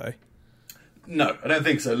cartoons, are they? No, I don't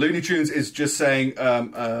think so. Looney Tunes is just saying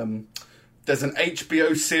there's an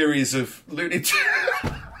HBO series of Looney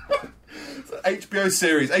Tunes.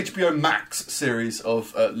 HBO Max series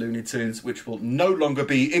of Looney Tunes, which will no longer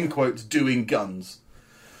be, in quotes, doing guns.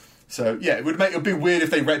 So, yeah, it would be weird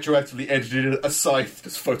if they retroactively edited a scythe,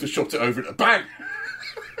 just photoshopped it over it, bang!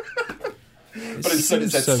 But instead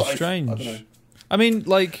it said so scythe. strange. I don't know. I mean,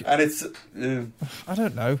 like... And it's... I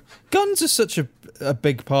don't know. Guns are such a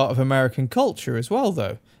big part of American culture as well,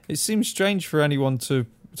 though. It seems strange for anyone to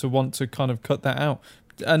want to kind of cut that out.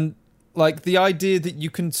 And, like, the idea that you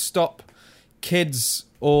can stop kids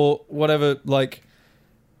or whatever, like,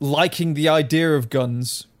 liking the idea of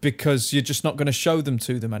guns because you're just not going to show them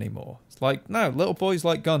to them anymore. It's like, no, little boys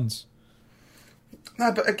like guns.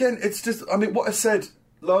 No, but again, it's just... I mean, what I said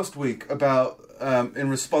last week about... in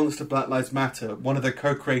response to Black Lives Matter, one of the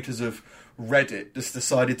co-creators of Reddit just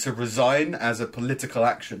decided to resign as a political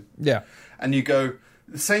action. Yeah. And you go,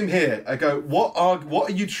 same here. I go, what are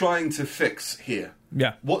you trying to fix here?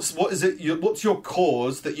 Yeah. What's your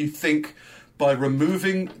cause that you think by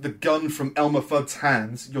removing the gun from Elmer Fudd's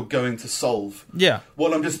hands you're going to solve? Yeah.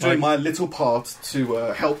 Well, I'm just doing my little part to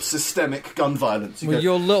help systemic gun violence. Well,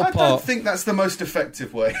 your little I part... don't think that's the most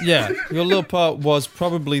effective way. Yeah, your little part was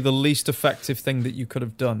probably the least effective thing that you could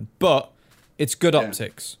have done. But it's good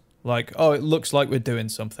optics. Like, oh, it looks like we're doing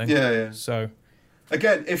something. Yeah. So...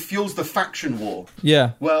 Again, it fuels the faction war.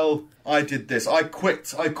 Yeah. Well, I did this. I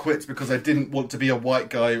quit because I didn't want to be a white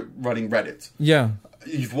guy running Reddit. Yeah.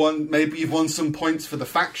 Maybe you've won some points for the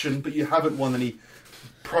faction, but you haven't won any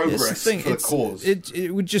progress for the cause.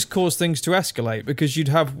 It would just cause things to escalate because you'd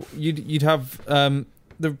have the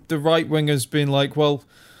right wingers being like, well,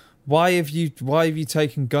 why have you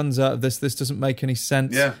taken guns out of this? This doesn't make any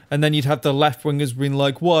sense. Yeah. And then you'd have the left wingers being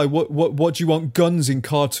like, why? What do you want guns in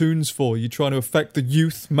cartoons for? You're trying to affect the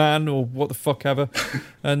youth, man, or what the fuck ever.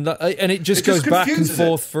 And it just goes back and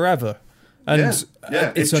forth forever. And it's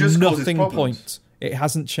it just a causes nothing problems. point. It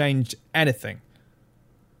hasn't changed anything.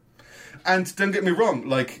 And don't get me wrong,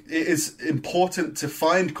 like, it is important to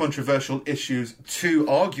find controversial issues to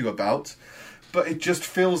argue about, but it just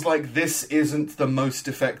feels like this isn't the most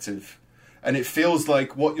effective. And it feels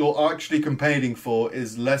like what you're actually campaigning for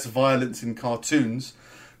is less violence in cartoons.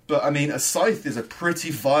 But, I mean, a scythe is a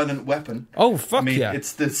pretty violent weapon. Oh, fuck yeah.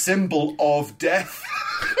 It's the symbol of death.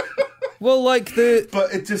 Well, like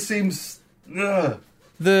But it just seems... if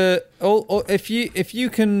you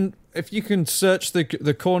can search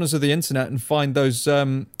the corners of the internet and find those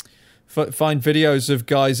find videos of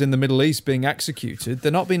guys in the Middle East being executed,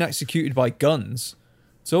 they're not being executed by guns.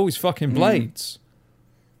 It's always fucking blades.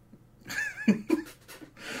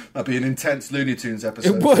 That'd be an intense Looney Tunes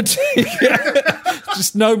episode. It would.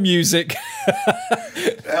 Just no music.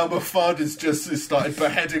 Elmer Fudd has just started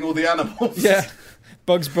beheading all the animals. Yeah,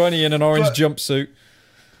 Bugs Bunny in an orange jumpsuit.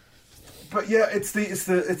 But yeah, it's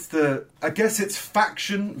the I guess it's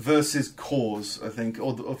faction versus cause, I think,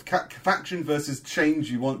 or faction versus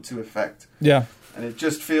change you want to effect. Yeah. And it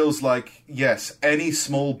just feels like, yes, any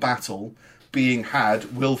small battle being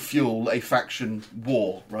had will fuel a faction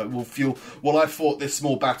war, right? Well, I fought this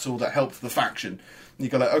small battle that helped the faction. And you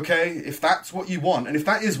go like, okay, if that's what you want, and if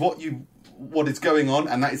that is what is going on,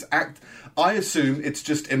 and that is I assume it's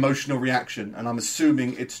just emotional reaction, and I'm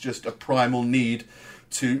assuming it's just a primal need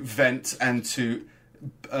to vent and to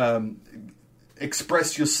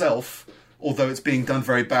express yourself, although it's being done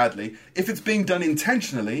very badly. If it's being done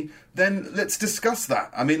intentionally, then let's discuss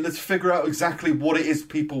that. I mean, let's figure out exactly what it is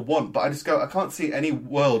people want. But I can't see any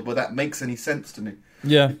world where that makes any sense to me.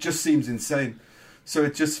 Yeah. It just seems insane. So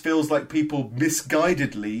it just feels like people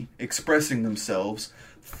misguidedly expressing themselves,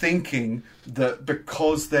 thinking that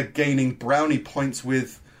because they're gaining brownie points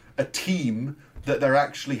with a team, that they're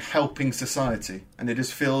actually helping society. And it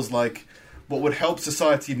just feels like what would help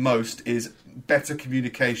society most is better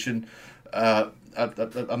communication, a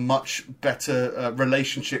much better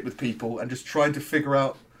relationship with people, and just trying to figure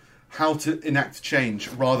out how to enact change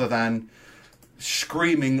rather than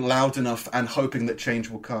screaming loud enough and hoping that change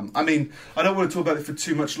will come. I mean, I don't want to talk about it for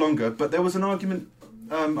too much longer, but there was an argument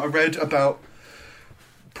I read about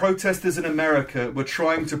protesters in America were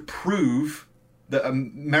trying to prove that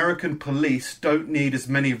American police don't need as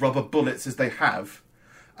many rubber bullets as they have.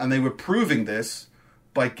 And they were proving this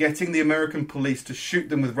by getting the American police to shoot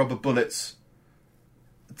them with rubber bullets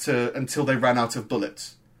until they ran out of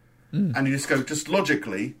bullets. And you just go, just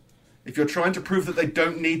logically, if you're trying to prove that they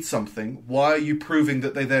don't need something, why are you proving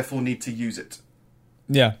that they therefore need to use it?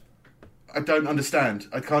 Yeah. I don't understand.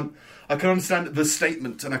 I can understand the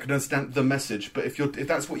statement and I can understand the message, but if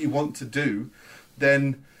that's what you want to do,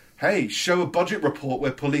 then hey, show a budget report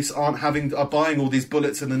where police are buying all these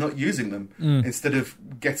bullets and they're not using them, instead of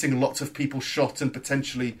getting lots of people shot and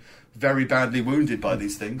potentially very badly wounded by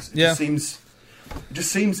these things. It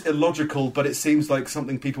just seems illogical, but it seems like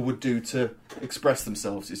something people would do to express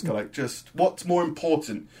themselves. It's kind of like, just what's more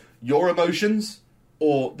important, your emotions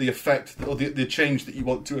or the effect or the change that you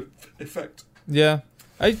want to effect? Yeah,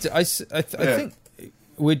 I think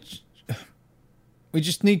we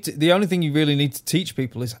just need to. The only thing you really need to teach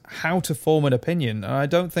people is how to form an opinion. And I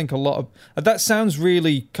don't think a lot of that sounds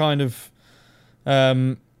really kind of.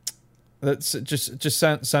 That's just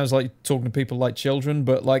sounds like talking to people like children,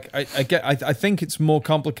 but like I think it's more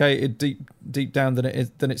complicated deep down than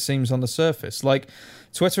it seems on the surface. Like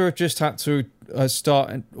Twitter have just had to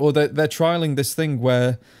start, or they're trialing this thing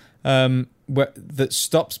where that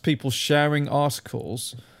stops people sharing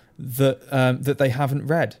articles that they haven't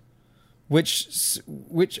read. Which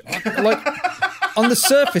like on the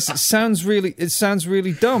surface it sounds really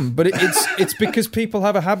dumb, but it's because people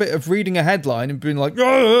have a habit of reading a headline and being like,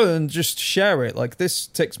 and just share it. Like, this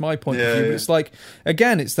ticks my point of view. But it's like,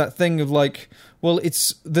 again, it's that thing of like, well,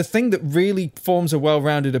 it's the thing that really forms a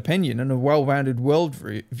well-rounded opinion and a well-rounded world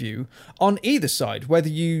view on either side, whether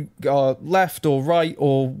you are left or right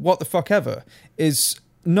or what the fuck ever, is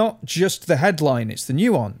not just the headline, it's the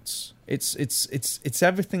nuance. It's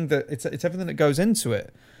everything that goes into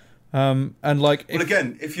it, and like.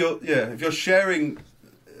 If you're sharing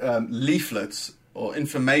leaflets or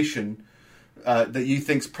information that you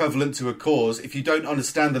think's prevalent to a cause, if you don't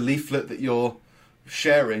understand the leaflet that you're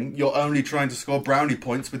sharing, you're only trying to score brownie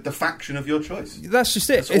points with the faction of your choice. That's just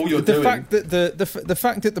it. That's all you're doing. Fact that the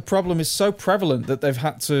fact that the problem is so prevalent that they've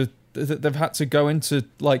had to go into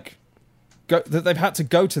like that they've had to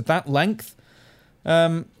go to that length.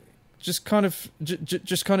 Just kind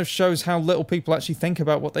of shows how little people actually think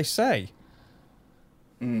about what they say.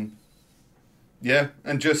 Yeah,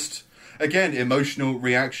 and again, emotional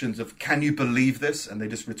reactions of, can you believe this? And they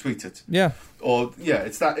just retweet it. Yeah. Or,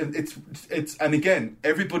 it's that, it's, and again,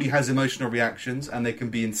 everybody has emotional reactions and they can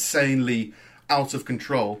be insanely out of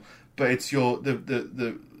control, but it's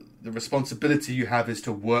the responsibility you have is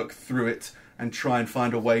to work through it and try and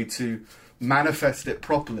find a way to manifest it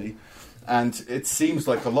properly. And it seems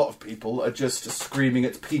like a lot of people are just screaming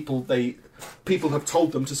at people people have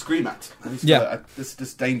told them to scream at. And it's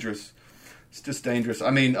just dangerous. It's just dangerous.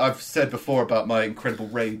 I mean, I've said before about my incredible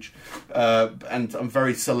rage, and I'm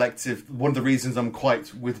very selective. One of the reasons I'm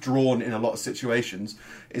quite withdrawn in a lot of situations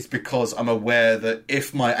is because I'm aware that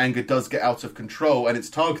if my anger does get out of control and it's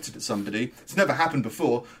targeted at somebody, it's never happened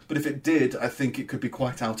before, but if it did, I think it could be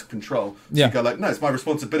quite out of control. So you go like, no, it's my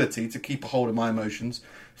responsibility to keep a hold of my emotions,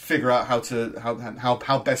 figure out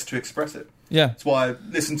how best to express it. Yeah. That's why I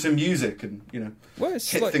listen to music and,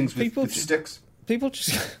 hit like things with sticks.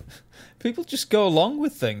 People just go along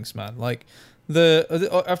with things, man. Like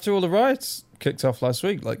after all the riots kicked off last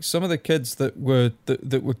week, like some of the kids that were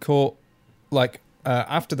caught, like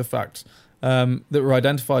after the fact, that were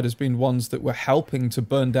identified as being ones that were helping to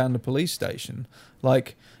burn down the police station.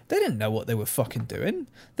 Like they didn't know what they were fucking doing.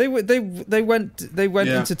 They went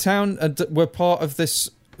into town and were part of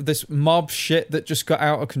this mob shit that just got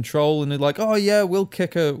out of control. And they're like, oh yeah, we'll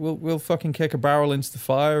fucking kick a barrel into the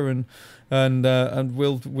fire and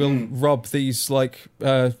we'll rob these like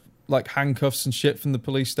handcuffs and shit from the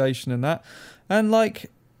police station and that, and like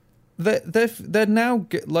they're now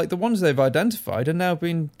like the ones they've identified are now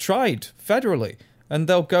being tried federally, and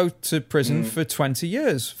they'll go to prison for 20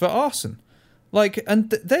 years for arson. Like, and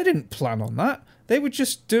they didn't plan on that. They were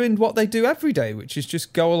just doing what they do every day, which is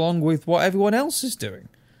just go along with what everyone else is doing.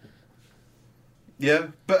 Yeah,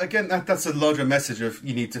 but again, that's a larger message of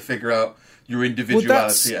you need to figure out your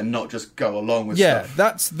individuality and not just go along with stuff.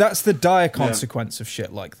 Yeah, that's the dire consequence of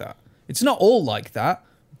shit like that. It's not all like that,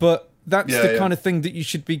 but that's the kind of thing that you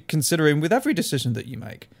should be considering with every decision that you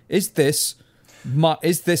make. Is this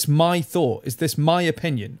my thought? Is this my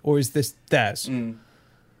opinion? Or is this theirs?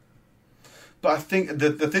 But I think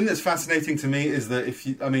the thing that's fascinating to me is that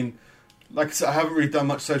like I said, I haven't really done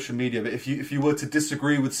much social media, but if you were to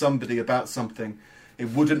disagree with somebody about something, it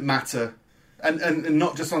wouldn't matter. And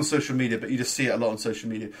not just on social media, but you just see it a lot on social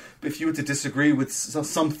media. But if you were to disagree with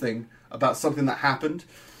something about something that happened,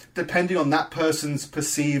 depending on that person's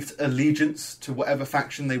perceived allegiance to whatever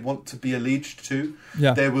faction they want to be alleged to,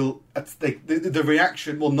 the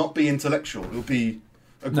reaction will not be intellectual. It will be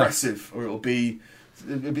aggressive, or it'll be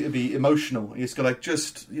emotional. You just go like,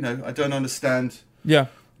 I don't understand. Yeah.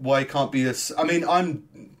 Why it can't be this? I mean, I'm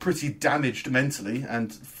pretty damaged mentally,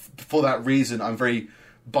 and for that reason, I'm very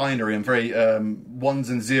binary and very ones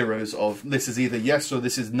and zeros of this is either yes or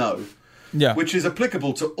this is no. Yeah. Which is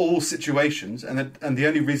applicable to all situations, and the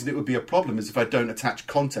only reason it would be a problem is if I don't attach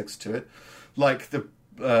context to it. Like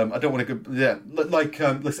I don't want to go. Yeah. Like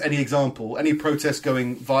let's any example, any protest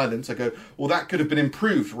going violent. I go, well, that could have been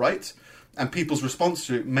improved, right? And people's response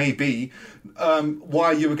to it may be, why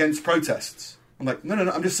are you against protests? I'm like, no,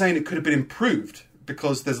 I'm just saying it could have been improved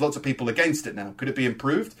because there's lots of people against it now. Could it be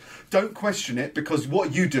improved? Don't question it, because what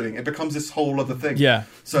are you doing? It becomes this whole other thing. Yeah.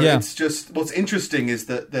 So it's just, what's interesting is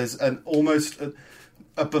that there's almost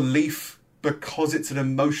a belief, because it's an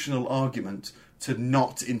emotional argument, to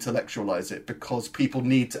not intellectualize it, because people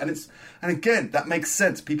need to, and again, that makes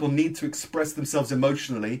sense. People need to express themselves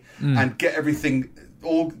emotionally and get everything,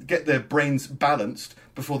 or get their brains balanced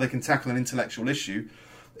before they can tackle an intellectual issue.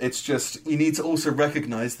 It's just, you need to also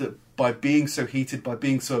recognize that by being so heated, by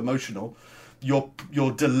being so emotional, you're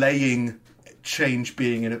delaying change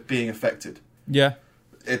being affected. Yeah.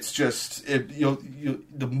 It's just,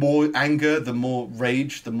 the more anger, the more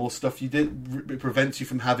rage, the more stuff you did, it prevents you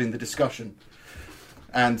from having the discussion.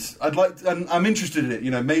 And I'm interested in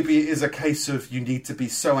it. Maybe it is a case of you need to be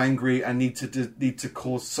so angry and need to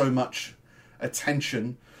cause so much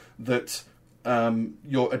attention that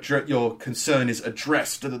your concern is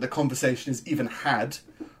addressed, that the conversation is even had.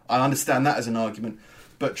 I understand that as an argument,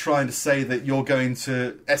 but trying to say that you're going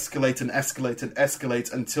to escalate and escalate and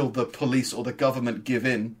escalate until the police or the government give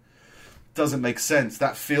in doesn't make sense.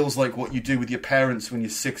 That feels like what you do with your parents when you're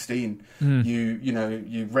 16.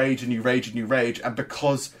 You rage and you rage and you rage, and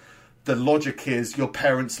because the logic is your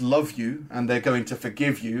parents love you and they're going to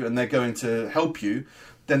forgive you and they're going to help you,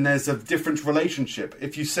 then there's a different relationship.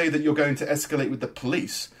 If you say that you're going to escalate with the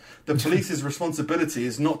police's responsibility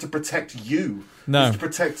is not to protect you. No. It's to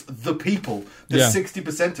protect the people. There's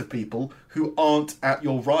 60% of people who aren't at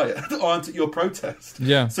your riot, aren't at your protest.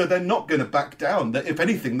 Yeah. So they're not going to back down. If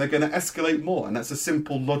anything, they're going to escalate more. And that's a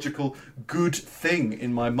simple, logical, good thing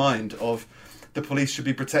in my mind of the police should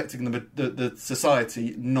be protecting the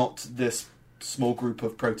society, not this small group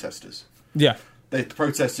of protesters. Yeah. The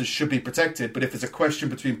protesters should be protected, but if there's a question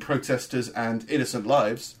between protesters and innocent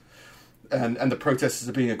lives, and the protesters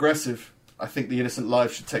are being aggressive, I think the innocent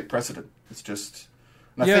lives should take precedent. It's just...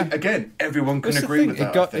 And I think, again, everyone can agree with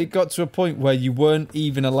that. It got to a point where you weren't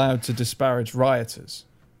even allowed to disparage rioters.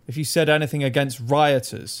 If you said anything against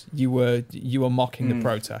rioters, you were mocking the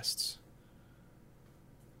protests.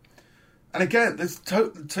 And again,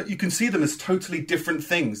 you can see them as totally different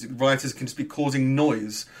things. Rioters can just be causing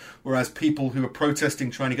noise, whereas people who are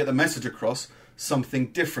protesting, trying to get the message across, something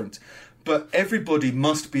different. But everybody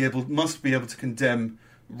must be able to condemn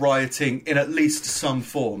rioting in at least some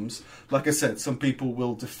forms. Like I said, some people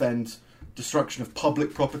will defend destruction of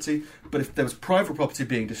public property, but if there was private property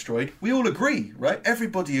being destroyed, we all agree, right?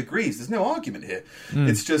 Everybody agrees. There's no argument here.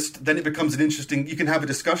 It's just, then it becomes an interesting... You can have a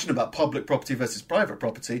discussion about public property versus private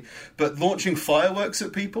property, but launching fireworks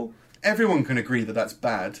at people, everyone can agree that that's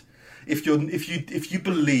bad. If you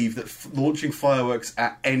believe that launching fireworks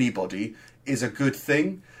at anybody is a good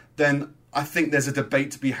thing, then I think there's a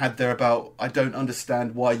debate to be had there about, I don't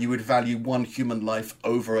understand why you would value one human life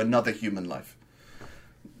over another human life.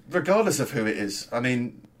 Regardless of who it is. I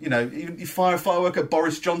mean, even you fire a firework at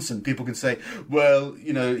Boris Johnson, people can say, well,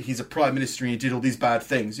 he's a prime minister and he did all these bad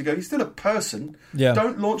things. You go, he's still a person. Yeah.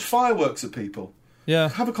 Don't launch fireworks at people. Yeah.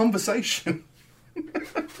 Have a conversation.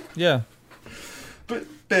 Yeah. But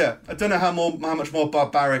yeah, I don't know how much more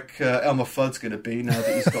barbaric Elmer Fudd's going to be now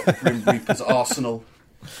that he's got the Grim Reaper's arsenal.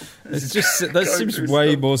 It's just that seems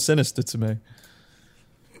way more sinister to me.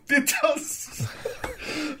 It does.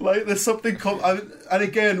 Like, there's something... and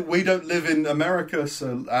again, we don't live in America,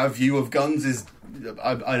 so our view of guns is,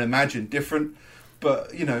 I'd imagine, different.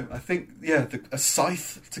 But, I think, a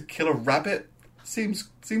scythe to kill a rabbit seems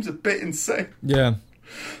a bit insane. Yeah.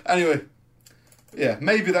 Anyway,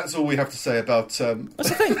 maybe that's all we have to say about... That's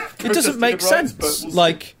the thing. It doesn't make sense.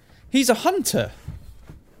 We'll he's a hunter.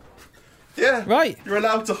 Yeah. Right. You're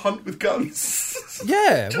allowed to hunt with guns.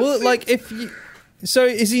 Yeah. So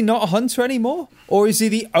is he not a hunter anymore? Or is he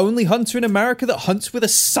the only hunter in America that hunts with a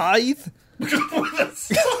scythe? With a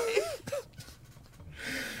scythe?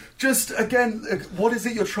 Just, again, what is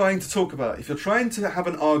it you're trying to talk about? If you're trying to have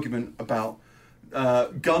an argument about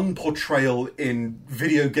gun portrayal in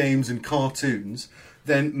video games and cartoons,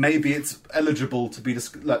 then maybe it's eligible to be...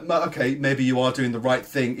 okay, maybe you are doing the right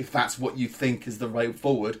thing if that's what you think is the way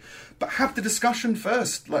forward. But have the discussion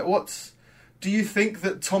first. Do you think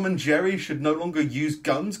that Tom and Jerry should no longer use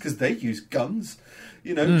guns because they use guns?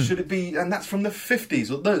 Should it be... And that's from the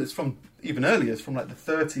 50s. Or no, it's from even earlier. It's from the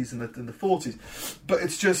 30s and the 40s. But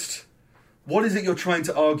it's just... What is it you're trying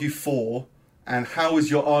to argue for? And how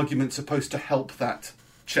is your argument supposed to help that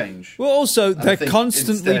change? Well, also, they're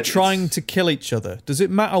constantly trying to kill each other. Does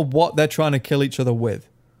it matter what they're trying to kill each other with?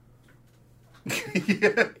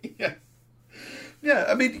 Yeah. Yeah,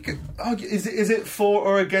 I mean, you could argue, is it for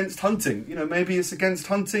or against hunting? Maybe it's against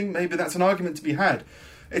hunting. Maybe that's an argument to be had.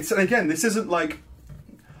 And again, this isn't like...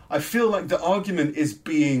 I feel like the argument is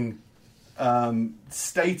being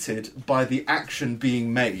stated by the action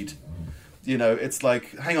being made. It's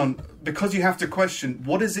like, hang on, because you have to question,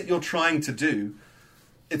 what is it you're trying to do?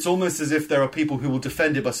 It's almost as if there are people who will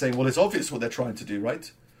defend it by saying, well, it's obvious what they're trying to do,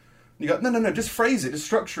 right? You go, no, just phrase it, just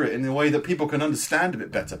structure it in a way that people can understand a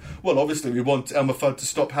bit better. Well, obviously, we want Elmer Fudd to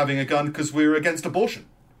stop having a gun because we're against abortion.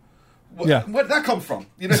 Where did that come from?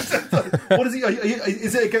 What is it?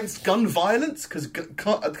 Is it against gun violence? Because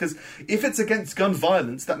if it's against gun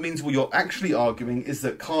violence, that means what you're actually arguing is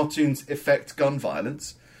that cartoons affect gun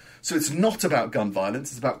violence. So it's not about gun violence,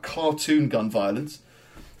 it's about cartoon gun violence.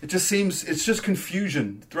 It just seems, it's just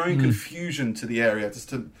confusion, throwing confusion to the area just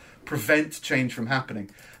to prevent change from happening.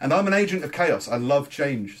 And I'm an agent of chaos. I love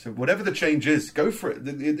change. So whatever the change is, go for it.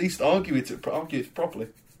 At least argue it properly.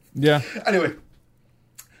 Yeah. Anyway,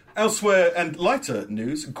 elsewhere and lighter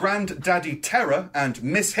news, Granddaddy Terror and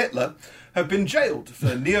Miss Hitler have been jailed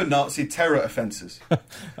for neo-Nazi terror offences.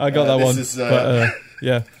 I got that one.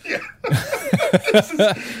 Yeah. This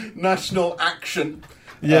is National Action.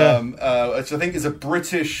 Yeah. Which I think is a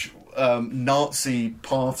British Nazi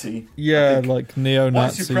party. Yeah, like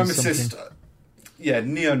neo-Nazi. White supremacist.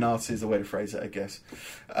 Neo-Nazi is the way to phrase it, I guess.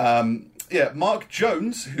 Mark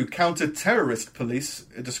Jones, who counter-terrorist police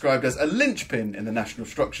described as a linchpin in the national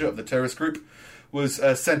structure of the terrorist group, was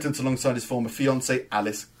sentenced alongside his former fiancée,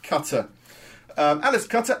 Alice Cutter. Alice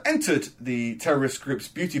Cutter entered the terrorist group's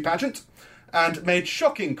beauty pageant and made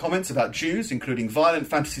shocking comments about Jews, including violent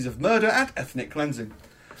fantasies of murder and ethnic cleansing.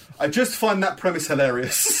 I just find that premise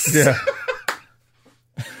hilarious. Yeah.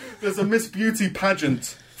 There's a Miss Beauty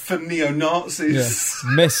pageant for neo-Nazis.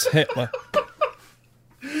 Yeah. Miss Hitler.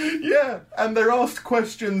 Yeah, and they're asked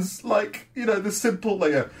questions like, the simple,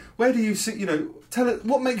 where do you see, tell it,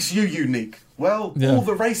 what makes you unique? Well, all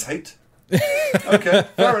the race hate. Okay,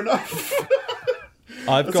 fair enough.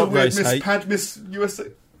 I've got race hate. Miss USA.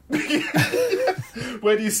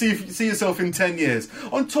 Where do you see yourself in 10 years?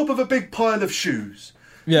 On top of a big pile of shoes.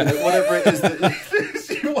 Yeah. Whatever it is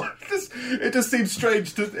that you want. It just seems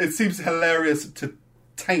strange it seems hilarious to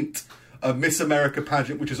taint a Miss America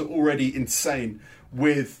pageant, which is already insane,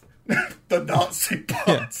 with the Nazi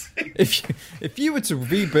Party. Yeah. If you were to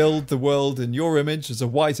rebuild the world in your image as a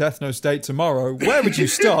white ethno-state tomorrow, where would you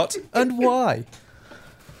start and why?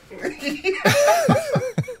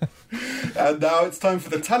 And now it's time for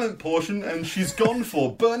the talent portion, and she's gone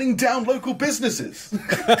for burning down local businesses.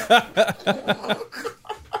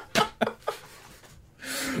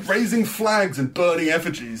 Raising flags and burning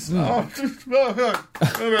effigies. Very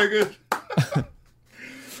good.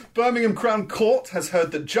 Birmingham Crown Court has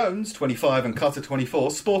heard that Jones, 25, and Cutter,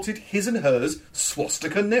 24, sported his and hers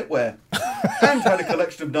swastika knitwear and had a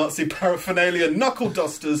collection of Nazi paraphernalia, knuckle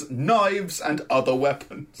dusters, knives, and other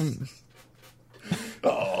weapons.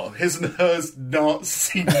 Oh, his and hers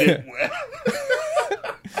Nazi knitwear.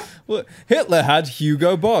 Well, Hitler had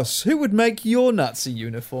Hugo Boss. Who would make your Nazi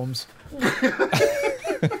uniforms?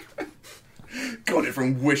 Got it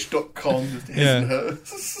from wish.com. His and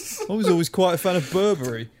hers. I was always quite a fan of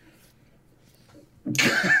Burberry.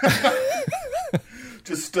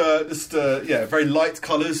 just very light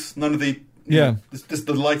colours. None of the just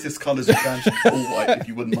the lightest colours you can. All white, if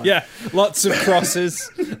you wouldn't mind. Yeah, lots of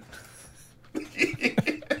crosses.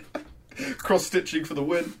 Cross stitching for the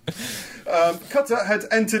win. Cutter had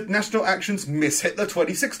entered National Action's Miss Hitler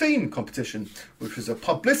 2016 competition, which was a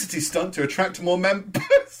publicity stunt to attract more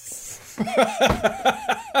members.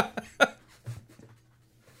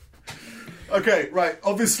 Okay, right.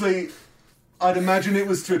 Obviously, I'd imagine it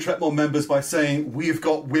was to attract more members by saying, we've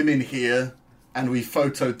got women here and we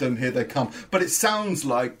photoed them, here they come. But it sounds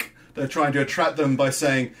like they're trying to attract them by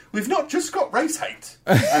saying, we've not just got race hate.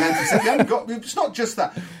 And anti-Semitic, it's not just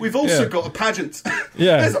that. We've also got a pageant.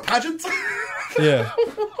 Yeah. There's a pageant. Yeah.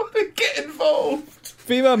 Get involved.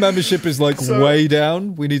 Female membership is way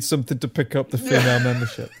down. We need something to pick up the female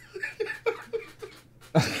membership.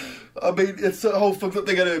 I mean, it's a whole fucked up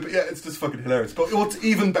thing anyway, but yeah, it's just fucking hilarious. But what's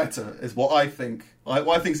even better is what I think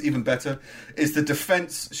is even better is the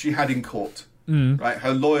defence she had in court. Right,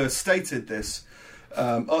 her lawyer stated this.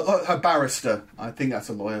 Her barrister, I think that's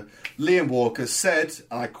a lawyer, Liam Walker, said,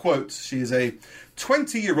 and I quote, she is a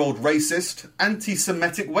 20-year-old racist,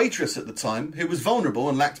 anti-Semitic waitress at the time who was vulnerable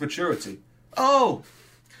and lacked maturity. Oh,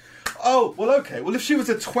 well, okay. Well, if she was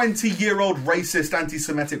a 20-year-old racist,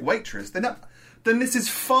 anti-Semitic waitress, then this is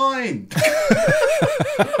fine.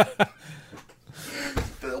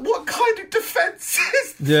 What kind of defence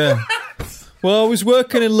is that? Well, I was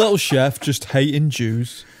working in Little Chef, just hating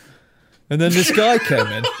Jews. And then this guy came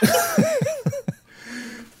in.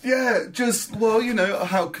 Yeah,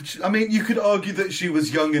 how could she... I mean, you could argue that she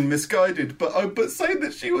was young and misguided, but saying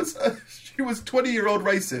that she was 20-year-old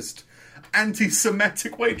racist,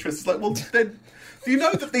 anti-Semitic waitress, it's like, well, then you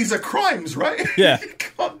know that these are crimes, right? Yeah. You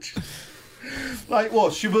can't... Like,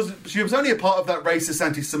 what? She was only a part of that racist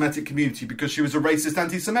anti-Semitic community because she was a racist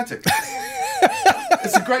anti-Semitic.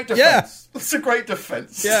 It's a great defence. Yeah. It's a great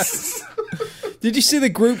defence. Yeah. Did you see the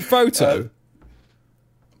group photo?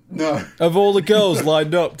 No. Of all the girls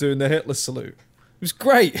lined up doing the Hitler salute. It was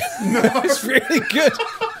great. No. It was really good.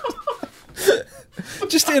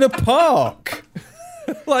 Just in a park.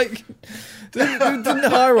 Like, they didn't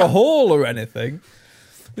hire a hall or anything.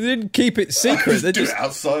 They didn't keep it secret. They just do it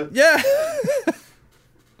outside. Yeah.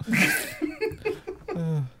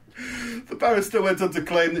 The barrister went on to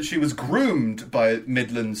claim that she was groomed by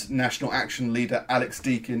Midlands National Action leader Alex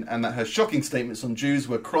Deakin and that her shocking statements on Jews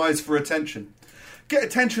were cries for attention. Get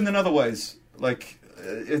attention in other ways. Like,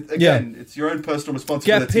 it's your own personal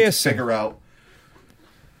responsibility to figure out.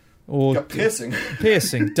 Or get piercing.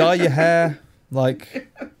 Piercing. Dye your hair. Like...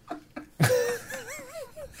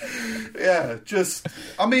 Yeah,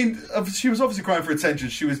 I mean, she was obviously crying for attention.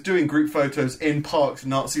 She was doing group photos in parks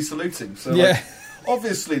Nazi saluting. So,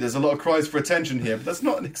 obviously there's a lot of cries for attention here, but that's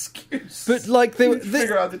not an excuse. But, like, they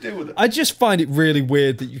figure out how to deal with it. I just find it really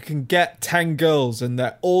weird that you can get 10 girls and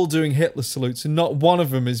they're all doing Hitler salutes and not one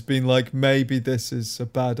of them has been like, maybe this is a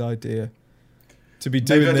bad idea to be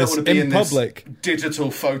doing this in public. This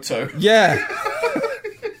digital photo. Yeah.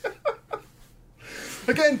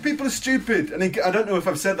 Again, people are stupid. And I don't know if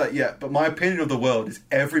I've said that yet, but my opinion of the world is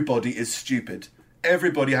everybody is stupid.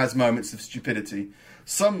 everybody has moments of stupidity.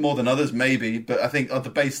 Some more than others, maybe, but I think at the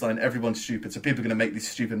baseline, everyone's stupid. So people are going to make these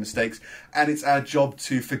stupid mistakes, and it's our job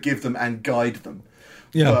to forgive them and guide them.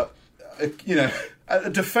 Yeah. But, a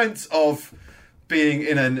defense of being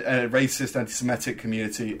in a racist, anti-Semitic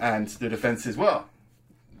community, and the defense is, well,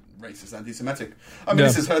 racist, anti-Semitic. I mean,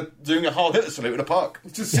 This is her doing a Heil Hitler salute in a park.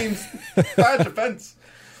 It just seems bad defense.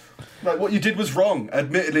 Like, what you did was wrong.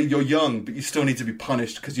 Admittedly, you're young, but you still need to be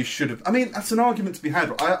punished because you should have. I mean, that's an argument to be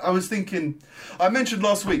had. I was thinking, I mentioned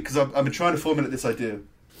last week, because I've been trying to formulate this idea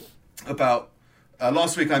about,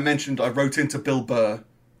 last week I wrote into Bill Burr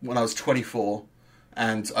when I was 24,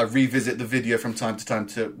 and I revisit the video from time to time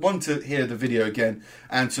to hear the video again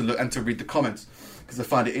and to look and to read the comments because I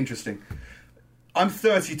find it interesting. I'm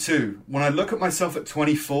 32. When I look at myself at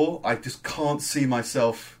 24, I just can't see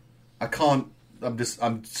myself.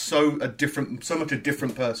 I'm so much a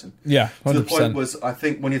different person. Yeah, 100%. So the point was, I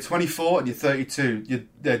think when you're 24 and you're 32,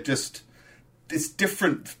 it's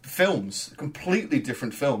different films, completely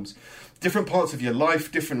different films, different parts of your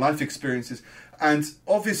life, different life experiences, and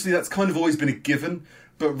obviously that's kind of always been a given.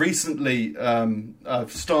 But recently,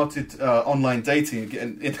 I've started online dating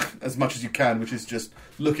again, as much as you can, which is just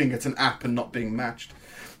looking at an app and not being matched.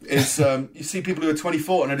 Is you see people who are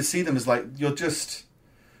 24, and I just see them as like, you're just.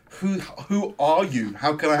 Who are you?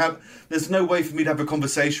 How can I have... There's no way for me to have a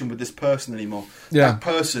conversation with this person anymore. Yeah. That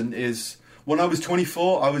person is... When I was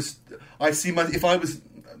 24,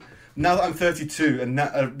 now that I'm 32, and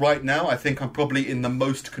right now, I think I'm probably in the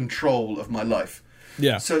most control of my life.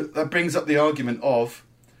 Yeah. So that brings up the argument of,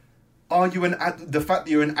 the fact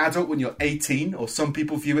that you're an adult when you're 18, or some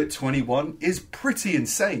people view it 21, is pretty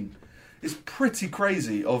insane. It's pretty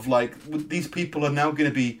crazy of like, these people are now going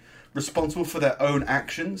to be responsible for their own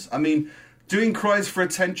actions. I mean, doing cries for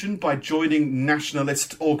attention by joining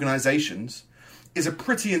nationalist organisations is a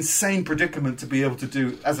pretty insane predicament to be able to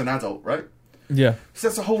do as an adult, right? Yeah. So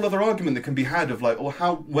that's a whole other argument that can be had of like,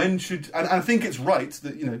 well, and I think it's right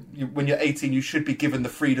that, when you're 18, you should be given the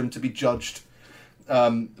freedom to be judged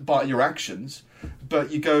by your actions.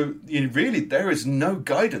 But you go, really, there is no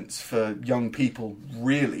guidance for young people,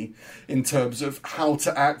 really, in terms of how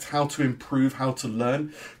to act, how to improve, how to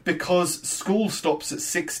learn. Because school stops at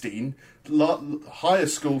 16, higher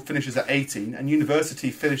school finishes at 18, and university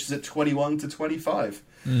finishes at 21 to 25.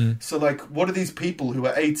 So, like, what are these people who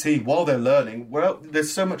are 18 while they're learning? Well,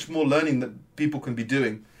 there's so much more learning that people can be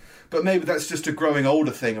doing. But maybe that's just a growing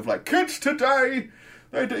older thing of, like, kids today...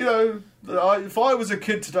 if I was a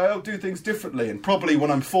kid today, I'll do things differently. And probably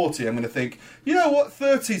when I'm 40, I'm going to think,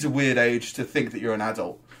 30's a weird age to think that you're an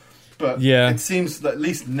adult. But It seems that at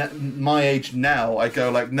least my age now, I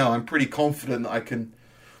go like, no, I'm pretty confident that I can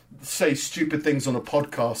say stupid things on a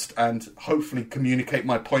podcast and hopefully communicate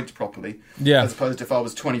my points properly. Yeah. As opposed to if I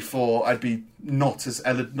was 24, I'd be not as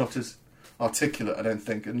articulate, I don't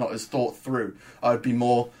think, and not as thought through. I'd be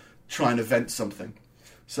more trying to vent something.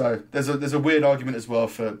 So there's a weird argument as well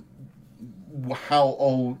for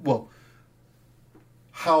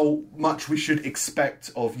how much we should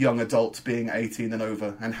expect of young adults being 18 and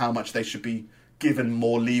over, and how much they should be given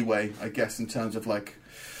more leeway, I guess, in terms of like,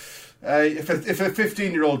 if a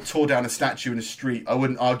 15-year-old tore down a statue in a street, I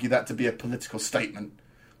wouldn't argue that to be a political statement.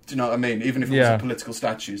 Do you know what I mean? Even if it was a political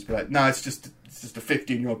statue, but like, no, it's just a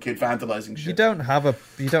 15-year-old kid vandalising shit. You don't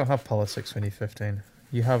have politics when you're 15.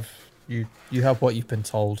 You have what you've been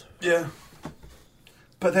told. Yeah.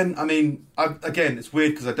 But then, I mean, again, it's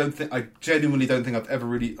weird because I genuinely don't think I've ever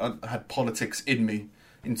really had politics in me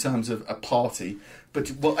in terms of a party. But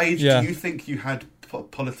what age do you think you had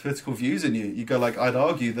political views in you? You go like, I'd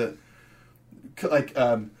argue that, like,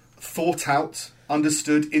 thought out,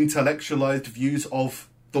 understood, intellectualized views of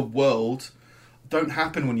the world don't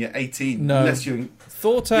happen when you're 18. No. Unless you're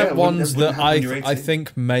thought out ones that I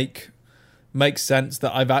think make sense,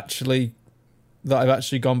 that I've actually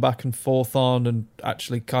gone back and forth on and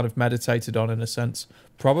actually kind of meditated on, in a sense,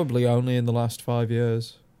 probably only in the last 5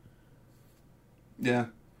 years. Yeah.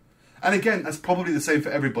 And again, that's probably the same for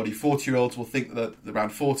everybody. 40-year-olds will think that they're around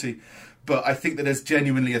 40, but I think that there's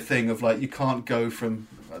genuinely a thing of like, you can't go from...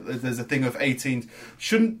 There's a thing of 18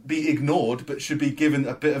 shouldn't be ignored, but should be given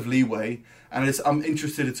a bit of leeway. And I'm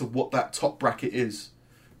interested into what that top bracket is.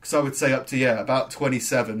 Because I would say up to, about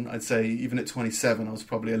 27. I'd say even at 27, I was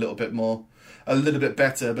probably a little bit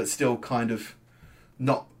better, but still kind of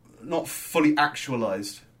not fully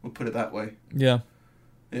actualised, we'll put it that way. Yeah.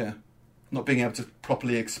 Yeah. Not being able to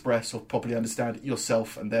properly express or properly understand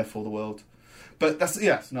yourself and therefore the world. But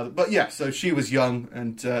so she was young,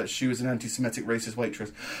 and she was an anti-Semitic racist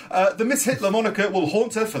waitress. The Miss Hitler moniker will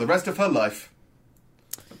haunt her for the rest of her life.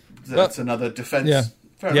 That's another defence. Yeah.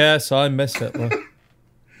 Yes, I miss Hitler.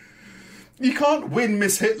 You can't win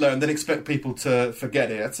Miss Hitler and then expect people to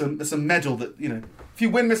forget it. It's a medal that, you know, if you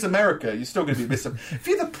win Miss America, you're still going to be Miss... If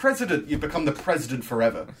you're the president, you become the president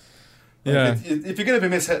forever. Yeah. If you're going to be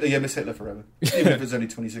Miss Hitler, you're Miss Hitler forever. Even if it's only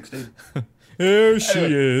 2016. Here she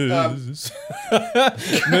is.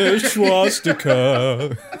 Miss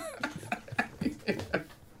Swastika.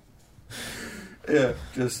 Yeah,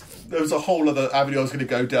 there was a whole other avenue I was going to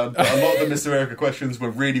go down, but a lot of the Miss America questions were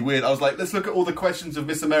really weird. I was like, let's look at all the questions of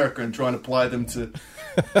Miss America and try and apply them to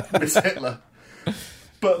Miss Hitler.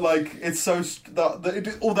 But, like, it's so...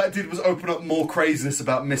 all that did was open up more craziness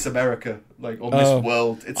about Miss America, like, or Miss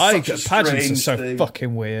World. It's such a strange pageants are so thing.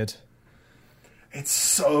 fucking weird. It's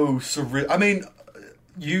so surreal. I mean,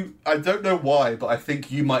 I don't know why, but I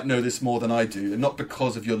think you might know this more than I do, and not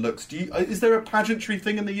because of your looks. Is there a pageantry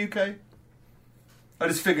thing in the UK? I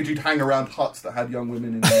just figured you'd hang around huts that had young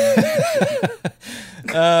women in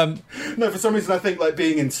them. No, for some reason I think, like,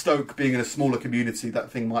 being in Stoke, being in a smaller community,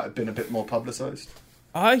 that thing might have been a bit more publicised.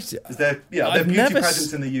 Are there beauty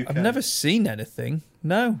pageants in the UK? I've never seen anything.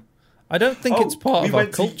 No. I don't think it's part of our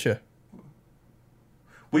culture.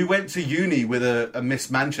 We went to uni with a Miss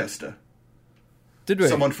Manchester. Did we?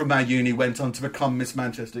 Someone from our uni went on to become Miss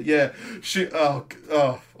Manchester. Yeah. I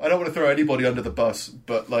don't want to throw anybody under the bus,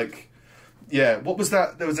 but, like... Yeah, what was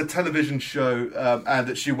that? There was a television show, and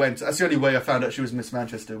that she went... That's the only way I found out she was Miss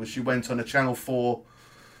Manchester, was she went on a Channel 4...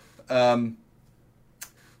 I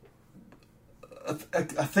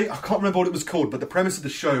can't remember what it was called, but the premise of the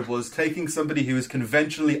show was taking somebody who is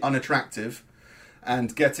conventionally unattractive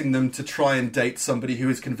and getting them to try and date somebody who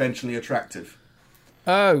is conventionally attractive.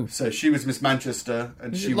 Oh. So she was Miss Manchester,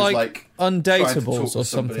 and she was, like... Undateables or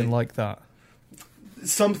something like that.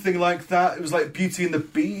 Something like that. It was like Beauty and the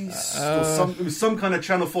Beast. It was some kind of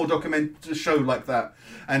Channel 4 show like that.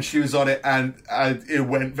 And she was on it, and it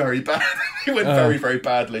went very bad. It went very, very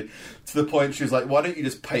badly. To the point she was like, why don't you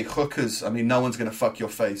just pay hookers? I mean, no one's going to fuck your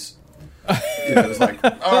face. You know, it was like,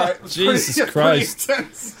 all right. Jesus Christ.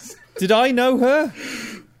 Did I know her?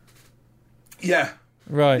 Yeah.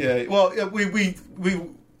 Right. Yeah. Well, we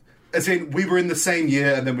as in, we were in the same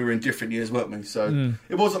year, and then we were in different years, weren't we? So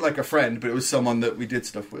it wasn't like a friend, but it was someone that we did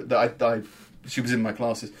stuff with. She was in my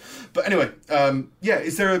classes. But anyway,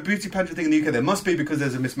 is there a beauty pageant thing in the UK? There must be, because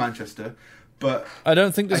there's a Miss Manchester. But I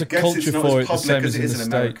don't think there's a culture for it the same as in the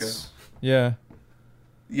America. States. Yeah.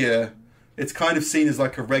 Yeah. It's kind of seen as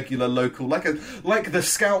like a regular local... Like the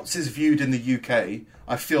Scouts is viewed in the UK.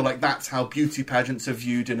 I feel like that's how beauty pageants are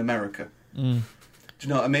viewed in America. Mm. Do you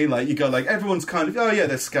know what I mean? Like, you go, like, everyone's kind of, oh yeah,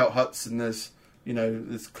 there's scout huts, and there's, you know,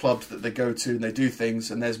 there's clubs that they go to and they do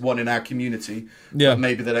things, and there's one in our community. Yeah. But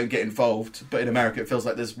maybe they don't get involved. But in America, it feels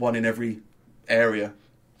like there's one in every area.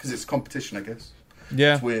 Because it's competition, I guess.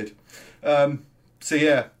 Yeah. It's weird. So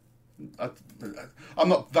yeah, I'm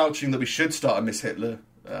not vouching that we should start a Miss Hitler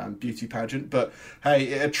beauty pageant, but hey,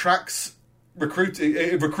 it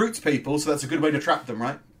recruits people, so that's a good way to trap them,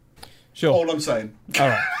 right? Sure. All I'm saying. All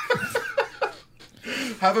right.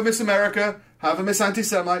 Have a Miss America, have a Miss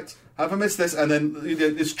Anti-Semite, have a Miss this, and then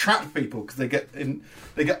just trap people because they get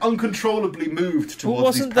uncontrollably moved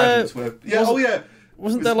towards these pageants.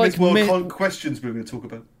 Wasn't there like Miss World questions we were going to talk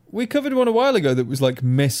about? We covered one a while ago that was like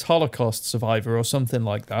Miss Holocaust Survivor or something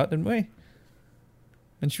like that, didn't we?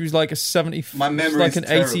 And she was like My memory like an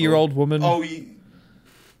 80-year-old woman. Oh,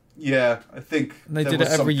 yeah, I think. And they did it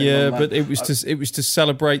every year, but it was to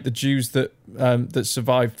celebrate the Jews that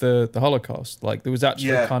survived the Holocaust. Like there was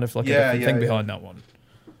actually kind of like a different thing behind that one.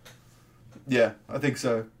 Yeah, I think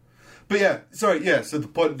so. But so the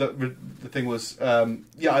point that the thing was,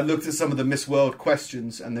 I looked at some of the Miss World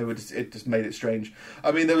questions, and it just made it strange.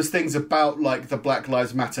 I mean, there was things about like the Black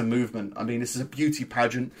Lives Matter movement. I mean, this is a beauty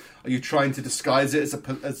pageant. Are you trying to disguise it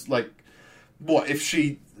as like what if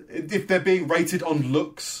they're being rated on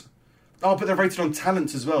looks? Oh, but they're rated on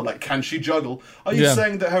talents as well. Like, can she juggle? Are you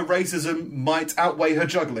saying that her racism might outweigh her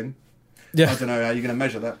juggling? Yeah, I don't know how you're going to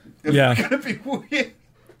measure that. Yeah, it's going to be weird.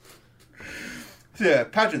 Yeah,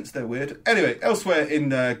 pageants, they're weird. Anyway, elsewhere in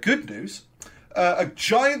good news, a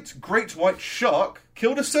giant great white shark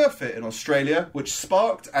killed a surfer in Australia, which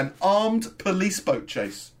sparked an armed police boat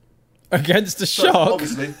chase. Against a shark?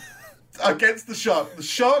 Obviously, against the shark. The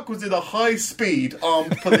shark was in a high-speed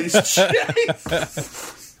armed police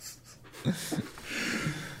chase.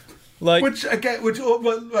 Which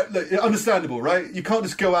understandable, right? You can't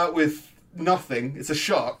just go out with nothing. It's a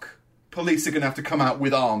shark. Police are going to have to come out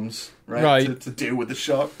with arms, right? To deal with the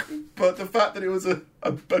shark. But the fact that it was a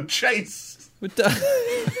chase.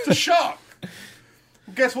 It's a shark.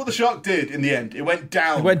 Guess what the shark did in the end? It went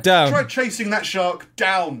down. It went down. Try chasing that shark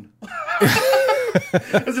down.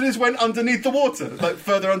 As it just went underneath the water, like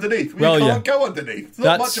further underneath. You can't go underneath. It's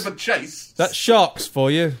not much of a chase. That's sharks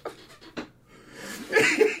for you.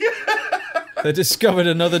 They discovered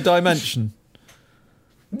another dimension.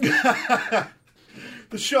 The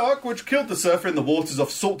shark, which killed the surfer in the waters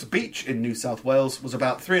off Salt Beach in New South Wales, was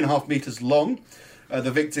about 3.5 metres long.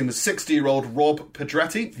 The victim was 60-year-old Rob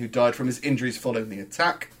Pedretti, who died from his injuries following the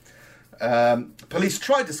attack. Police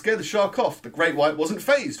tried to scare the shark off, but Great White wasn't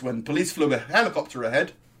fazed when police flew a helicopter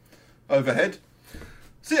overhead.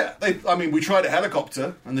 So yeah, we tried a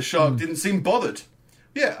helicopter, and the shark didn't seem bothered.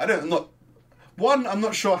 Yeah, I'm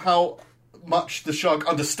not sure how much the shark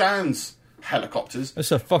understands helicopters.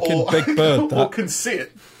 It's a fucking big bird, that. Or can see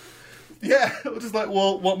it. Yeah, I was just like,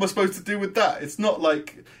 well, what am I supposed to do with that? It's not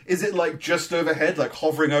like... Is it like just overhead, like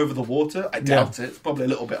hovering over the water? I doubt it. It's probably a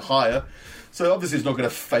little bit higher. So obviously it's not going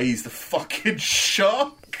to faze the fucking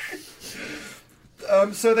shark.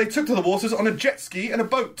 So they took to the waters on a jet ski and a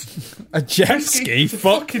boat. A jet ski?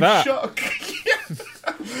 Fuck that. Shark.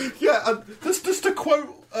 Yeah, just to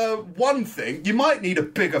quote one thing, you might need a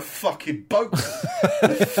bigger fucking boat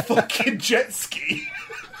than a fucking jet ski.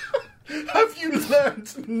 Have you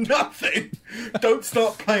learned nothing? Don't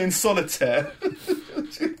start playing solitaire.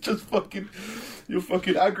 You're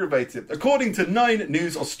fucking aggravated. According to 9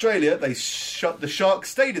 News Australia, the shark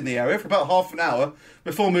stayed in the area for about half an hour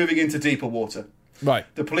before moving into deeper water. Right.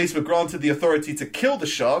 The police were granted the authority to kill the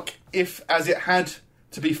shark as it had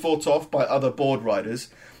to be fought off by other board riders,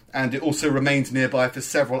 and it also remained nearby for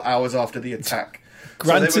several hours after the attack.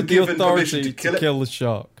 Granted so the authority to kill the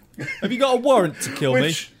shark. Have you got a warrant to kill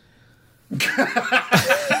me?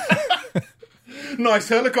 Nice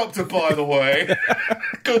helicopter, by the way.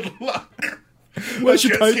 Good luck. Where's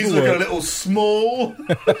your paperwork? He's looking a little small.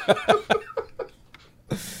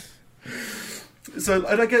 So,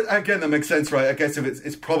 and again, that makes sense, right? I guess if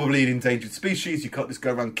it's probably an endangered species, you can't just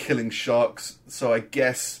go around killing sharks. So I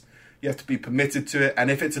guess you have to be permitted to it. And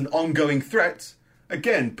if it's an ongoing threat,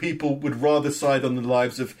 again, people would rather side on the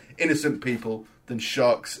lives of innocent people than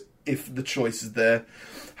sharks if the choice is there.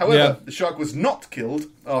 However, the shark was not killed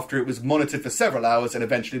after it was monitored for several hours and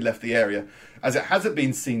eventually left the area. As it hasn't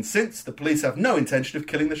been seen since, the police have no intention of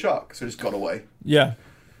killing the shark, so it just got away. Yeah.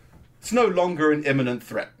 It's no longer an imminent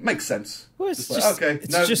threat. Makes sense. Well, it's just just, okay.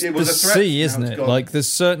 it's just it was the a threat, sea, isn't it? Like, there's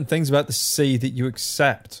certain things about the sea that you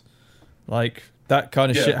accept. Like, that kind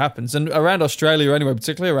of shit happens. And around Australia anyway,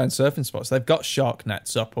 particularly around surfing spots, they've got shark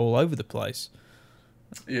nets up all over the place.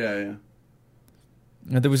 Yeah.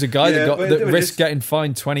 And there was a guy that risked getting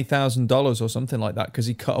fined $20,000 or something like that because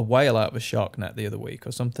he cut a whale out of a shark net the other week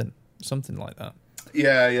or something like that.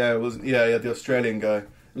 Yeah, it was. Yeah, the Australian guy. It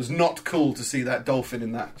was not cool to see that dolphin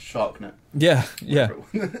in that shark net. Yeah.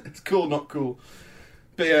 It's cool, not cool.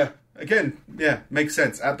 But yeah, again, makes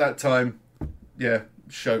sense. At that time, give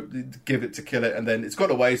it to kill it, and then it's got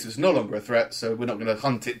away, so it's no longer a threat. So we're not going to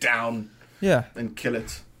hunt it down. Yeah. And kill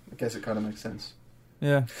it. I guess it kind of makes sense.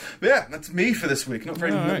 Yeah. But yeah, that's me for this week.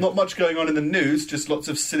 Not much going on in the news, just lots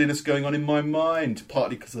of silliness going on in my mind,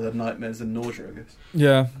 partly because of the nightmares and nausea, I guess.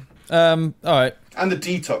 Yeah. All right. And the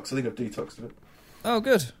detox. I think I've detoxed a bit. Oh,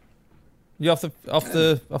 good. You off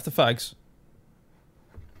the fags?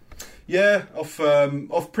 Yeah,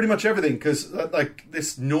 off pretty much everything, because like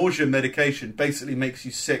this nausea medication basically makes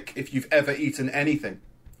you sick if you've ever eaten anything.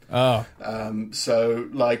 Oh. So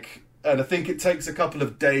like. And I think it takes a couple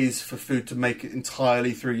of days for food to make it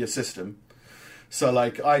entirely through your system. So,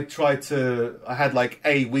 like, I had, like,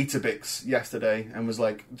 a Weetabix yesterday and was,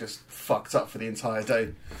 like, just fucked up for the entire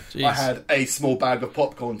day. Jeez. I had a small bag of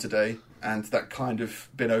popcorn today, and that kind of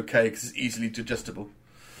been okay because it's easily digestible.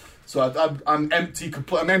 So I'm empty.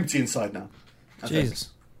 I'm empty inside now. Jesus.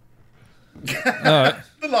 All right.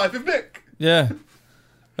 The life of Nick. Yeah.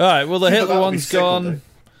 All right. Well, the Hitler one's gone.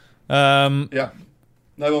 Yeah.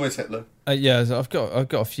 No one is Hitler. Yeah, I've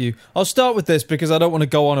got a few. I'll start with this because I don't want to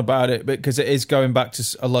go on about it because it is going back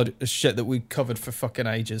to a lot of shit that we covered for fucking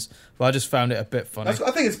ages. But I just found it a bit funny. I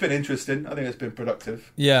think it's been interesting. I think it's been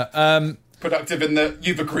productive. Yeah. Productive in that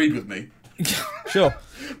you've agreed with me. Sure.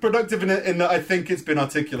 Productive in that I think it's been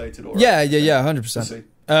articulated all right. Yeah,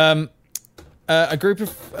 100%. A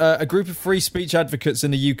group of free speech advocates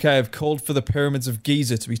in the UK have called for the pyramids of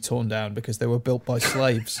Giza to be torn down because they were built by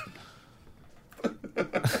slaves.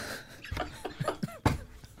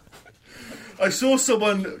 I saw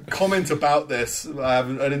someone comment about this. I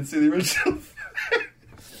didn't see the original.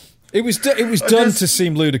 It was done to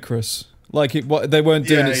seem ludicrous, like they weren't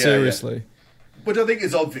doing it seriously. Yeah. Which I think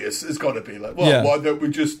is obvious. It's got to be like, why don't we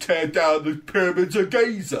just tear down the pyramids of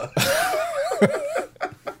Giza?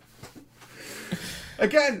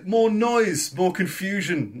 Again, more noise, more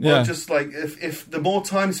confusion. Yeah. More just like if the more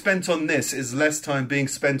time spent on this is less time being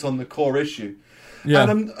spent on the core issue. Yeah.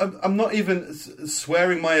 And I'm not even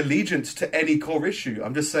swearing my allegiance to any core issue.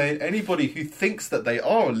 I'm just saying anybody who thinks that they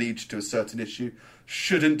are allegiance to a certain issue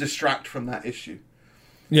shouldn't distract from that issue.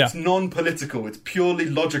 Yeah. It's non-political. It's purely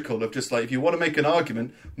logical of just like, if you want to make an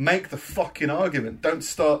argument, make the fucking argument. Don't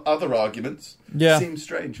start other arguments. Yeah. It seems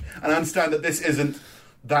strange. And I understand that this isn't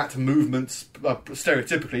that movement's,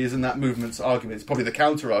 stereotypically isn't that movement's argument. It's probably the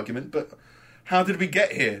counter-argument, but how did we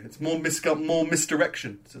get here? It's more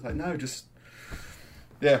misdirection. So it's like, no, just...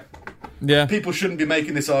 Yeah. Yeah. People shouldn't be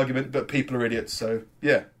making this argument, but people are idiots, so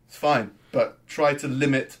yeah, it's fine. But try to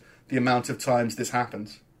limit the amount of times this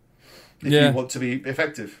happens if you want to be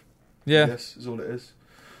effective. Yeah. Yes, is all it is.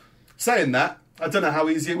 Saying that, I don't know how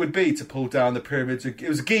easy it would be to pull down the pyramids. It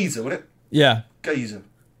was a Giza, wasn't it? Yeah. Giza.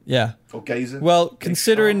 Yeah. Or Gaza. Well,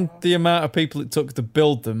 considering the amount of people it took to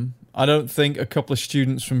build them, I don't think a couple of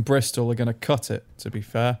students from Bristol are going to cut it, to be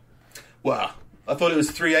fair. Well, I thought it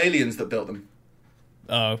was 3 aliens that built them.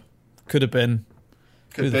 Oh, could have been.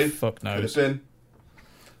 Could Who be. the fuck knows? Could have been.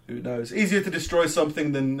 Who knows? Easier to destroy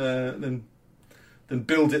something than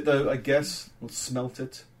build it, though, I guess. Or smelt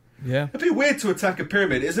it. Yeah. It'd be weird to attack a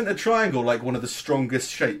pyramid. Isn't a triangle like one of the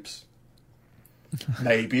strongest shapes?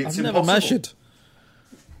 Maybe it's I've impossible. never measured.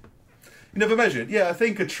 You never measured? Yeah, I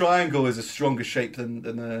think a triangle is a stronger shape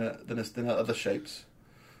than other shapes.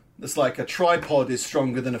 It's like a tripod is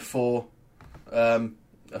stronger than a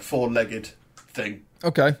four-legged thing.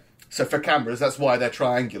 Okay. So for cameras, that's why they're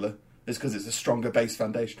triangular. Is because it's a stronger base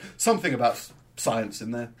foundation. Something about science in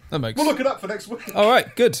there. That makes. We'll look it up for next week. All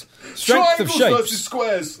right. Good. Strength of Triangles shapes. versus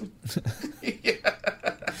squares. Yeah.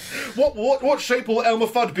 What shape will Elmer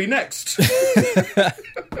Fudd be next?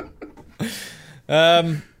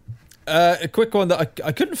 A quick one that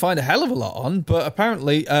I couldn't find a hell of a lot on, but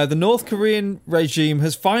apparently the North Korean regime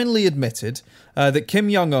has finally admitted that Kim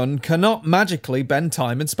Jong-un cannot magically bend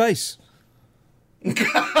time and space.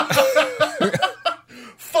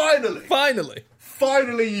 Finally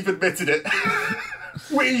you've admitted it.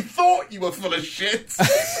 We thought you were full of shit.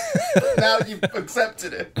 Now you've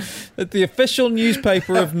accepted it. The official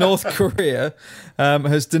newspaper of North Korea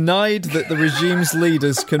has denied that the regime's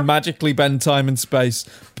leaders can magically bend time and space,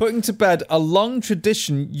 putting to bed a long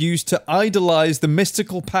tradition used to idolize the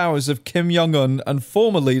mystical powers of Kim Jong-un and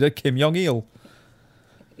former leader Kim Jong-il.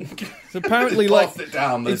 So apparently, like,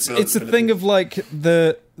 it's a thing of like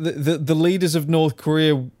the leaders of North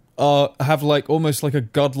Korea have like almost like a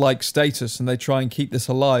godlike status, and they try and keep this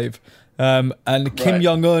alive. And Kim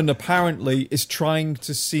Jong-un apparently is trying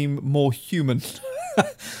to seem more human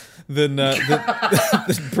than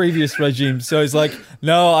the previous regime. So he's like,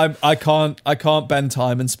 no, I can't bend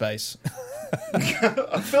time and space.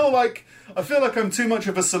 I feel like I'm too much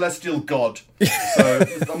of a celestial god, so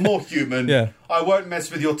I'm more human. Yeah. I won't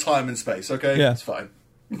mess with your time and space. Okay, yeah, it's fine.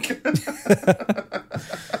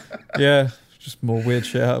 Yeah, just more weird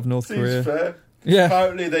shit out of North Korea. Fair. Yeah.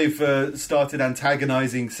 Apparently, they've started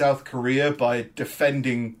antagonizing South Korea by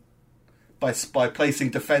placing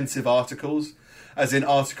defensive articles, as in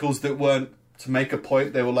articles that weren't to make a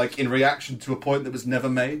point. They were like in reaction to a point that was never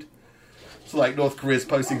made. So, like, North Korea's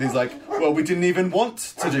posting things like, "Well, we didn't even want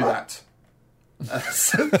to do that."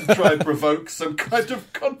 To try and provoke some kind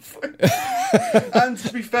of conflict. And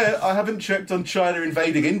to be fair, I haven't checked on China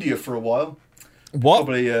invading India for a while. What?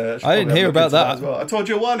 I didn't hear about that. As well. I told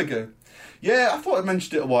you a while ago. Yeah, I thought I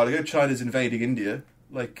mentioned it a while ago. China's invading India.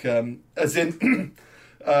 Like, as in,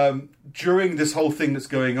 during this whole thing that's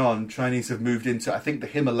going on, Chinese have moved into, I think, the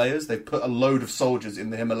Himalayas. They've put a load of soldiers in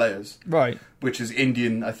the Himalayas. Right. Which is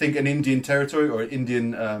Indian, I think, an Indian territory or an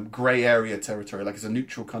Indian grey area territory. Like, it's a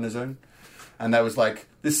neutral kind of zone. And that was like,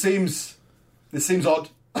 this seems odd.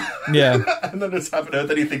 Yeah. And then I just haven't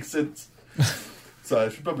heard anything since. So I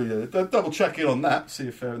should probably double check in on that, see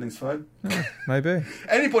if everything's fine. Yeah, maybe.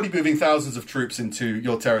 Anybody moving thousands of troops into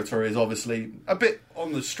your territory is obviously a bit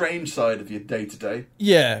on the strange side of your day-to-day.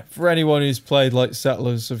 Yeah, for anyone who's played like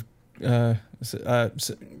Settlers of... what is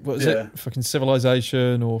it? Fucking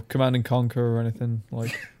Civilization or Command and Conquer or anything.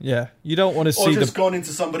 Like, yeah. You don't want to see... Or just gone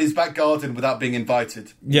into somebody's back garden without being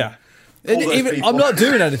invited. Yeah. I'm not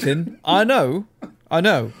doing anything. I know,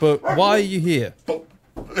 but why are you here?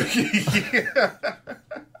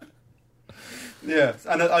 Yeah,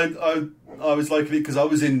 and I was likely because I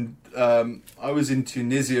was in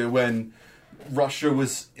Tunisia when Russia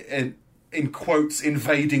was in quotes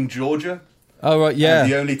invading Georgia. Oh right, yeah.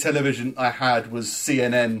 And the only television I had was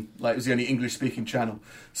CNN. Like, it was the only English speaking channel.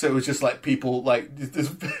 So it was just like people like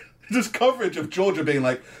this coverage of Georgia being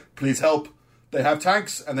like, "Please help. They have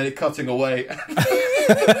tanks," and then it cutting away.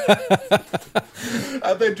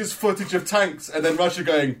 And then just footage of tanks, and then Russia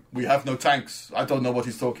going, "We have no tanks." I don't know what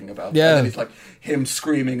he's talking about. Yeah. And then it's like him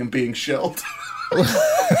screaming and being shelled.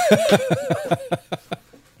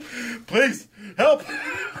 Please help!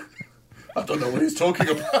 I don't know what he's talking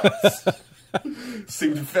about.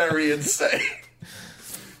 Seemed very insane.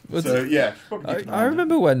 So yeah, I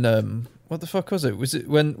remember when what the fuck was it? Was it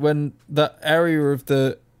when that area of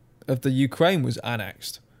the Ukraine was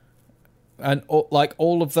annexed, and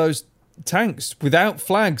all of those tanks without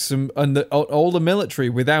flags and all the military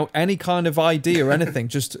without any kind of ID or anything,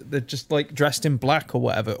 they're just like dressed in black or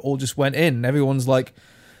whatever, all just went in. And everyone's like,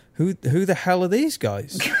 who the hell are these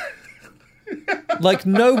guys? Like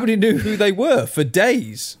nobody knew who they were for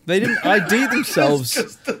days. They didn't ID themselves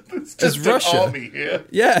as Russia. An army here.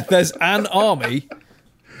 Yeah, there's an army,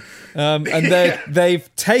 and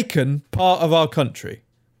they've taken part of our country.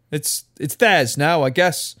 It's theirs now, I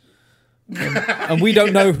guess. And we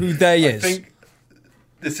don't know who they is. I think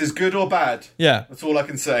this is good or bad. Yeah. That's all I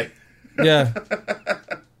can say. Yeah.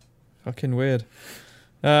 Fucking weird.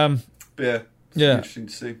 Yeah. Yeah. Interesting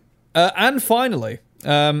to see. And finally,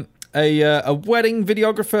 a wedding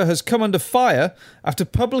videographer has come under fire after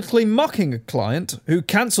publicly mocking a client who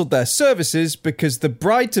cancelled their services because the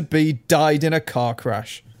bride-to-be died in a car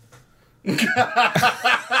crash.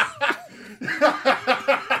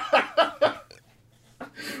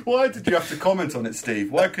 Why did you have to comment on it,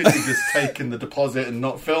 Steve? Why couldn't you just taken the deposit and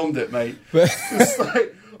not filmed it, mate? It's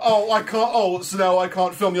like, I can't. Oh, so now I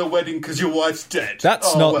can't film your wedding because your wife's dead.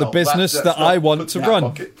 That's not the business that I want to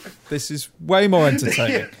run. This is way more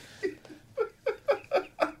entertaining.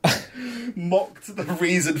 Mocked the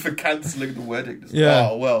reason for cancelling the wedding. Yeah.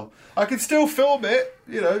 Oh well, I can still film it.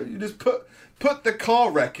 You know, you just put the car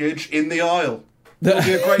wreckage in the aisle. It'll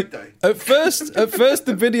be a great day. At first, the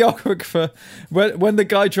videographer, when the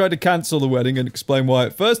guy tried to cancel the wedding and explain why,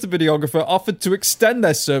 at first the videographer offered to extend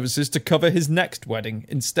their services to cover his next wedding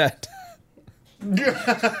instead.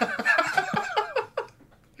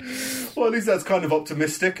 Well, at least that's kind of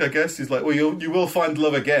optimistic, I guess. He's like, well, you will find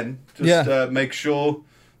love again. Just make sure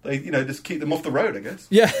they, just keep them off the road, I guess.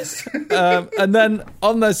 Yes. And then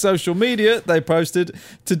on their social media, they posted,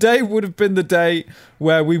 "Today would have been the day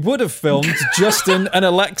where we would have filmed Justin and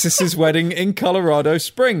Alexis's wedding in Colorado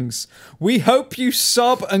Springs. We hope you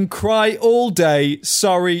sob and cry all day.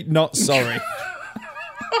 Sorry, not sorry."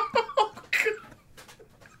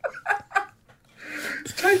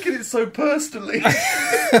 It's taking it so personally.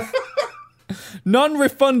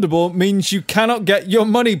 Non-refundable means you cannot get your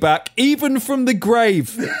money back, even from the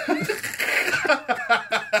grave.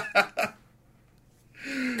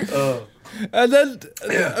 And then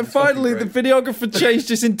finally, the videographer changed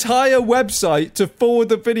his entire website to forward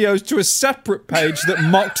the videos to a separate page that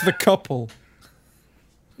mocked the couple.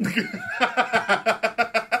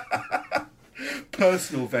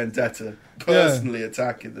 Personal vendetta. Personally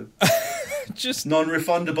attacking them. Just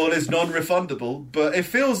non-refundable is non-refundable, but it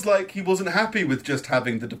feels like he wasn't happy with just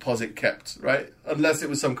having the deposit kept, right? Unless it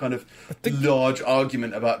was some kind of large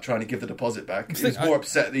argument about trying to give the deposit back. He was more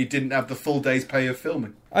upset that he didn't have the full day's pay of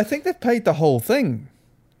filming. I think they've paid the whole thing.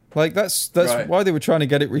 Like that's right. Why they were trying to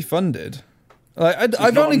get it refunded. Like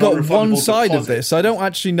I've only got one side of this. I don't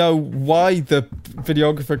actually know why the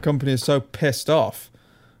videographer company is so pissed off.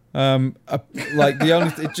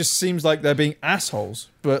 It just seems like they're being assholes.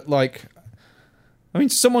 But I mean,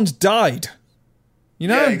 someone's died. You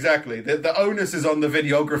know? Yeah, exactly. The onus is on the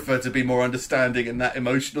videographer to be more understanding in that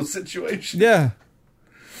emotional situation. Yeah.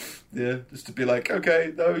 Yeah, just to be like,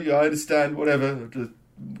 okay, no, yeah, I understand, whatever.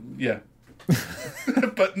 Yeah.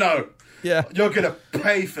 But no. Yeah. You're going to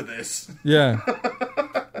pay for this. Yeah.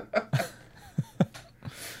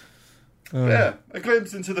 Yeah, a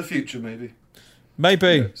glimpse into the future, maybe.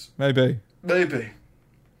 Maybe.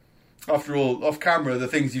 After all, off camera, the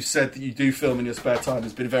things you've said that you do film in your spare time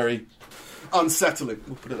has been very unsettling,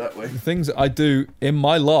 we'll put it that way. The things that I do in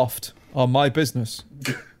my loft are my business.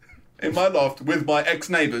 In my loft, with my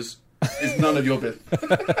ex-neighbours, is none of your business.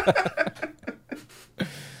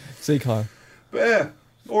 See, Kyle. But yeah,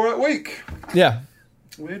 alright week. Yeah.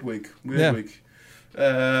 Weird week.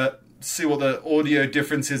 See what the audio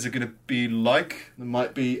differences are going to be like. They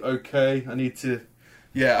might be okay.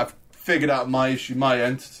 I've figured out my issue, my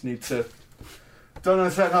end. Don't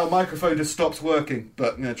understand how a microphone just stops working,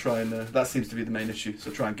 but I'm going to try and that seems to be the main issue, so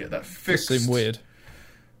try and get that fixed. Does seem weird.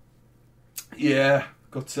 Yeah,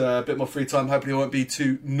 got a bit more free time. Hopefully I won't be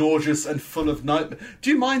too nauseous and full of nightmares. Do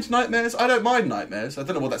you mind nightmares? I don't mind nightmares. I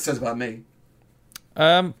don't know what that says about me.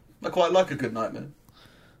 I quite like a good nightmare.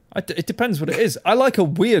 It depends what it is. I like a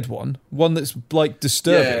weird one that's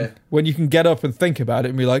disturbing, when you can get up and think about it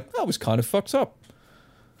and be like, that was kind of fucked up.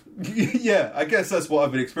 Yeah, I guess that's what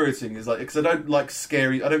I've been experiencing. Is like, because I don't like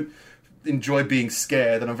scary. I don't enjoy being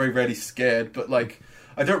scared, and I'm very rarely scared. But like,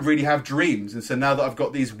 I don't really have dreams, and so now that I've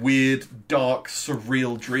got these weird, dark,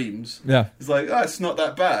 surreal dreams, it's like, it's not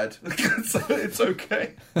that bad. So it's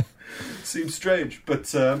okay. Seems strange, but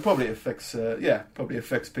probably affects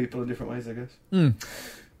people in different ways, I guess.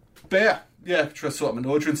 But try to sort out my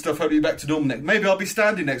order and stuff. Hope you're back to normal next. Maybe I'll be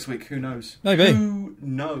standing next week. Who knows? Maybe. Who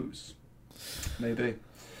knows? Maybe.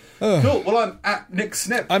 Cool. Well, I'm at Nick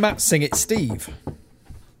Snip. I'm at Sing It Steve.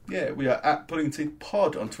 Yeah, we are at Pulling Teeth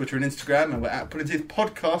Pod on Twitter and Instagram, and we're at Pulling Teeth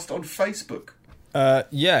Podcast on Facebook.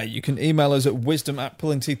 You can email us at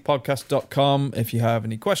wisdom@pullingteethpodcast.com if you have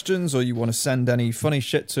any questions or you want to send any funny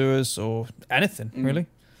shit to us or anything, really.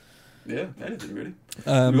 Yeah, anything, really.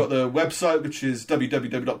 We've got the website, which is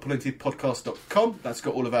www.pullingteethpodcast.com. That's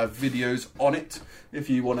got all of our videos on it. If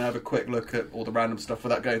you want to have a quick look at all the random stuff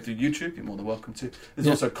without going through YouTube, you're more than welcome to. There's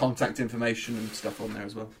also contact information and stuff on there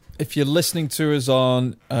as well. If you're listening to us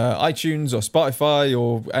on iTunes or Spotify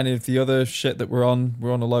or any of the other shit that we're on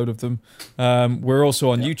a load of them. We're also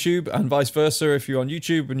on YouTube and vice versa. If you're on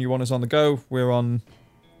YouTube and you want us on the go, we're on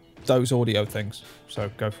those audio things. So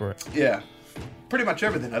go for it. Yeah. Pretty much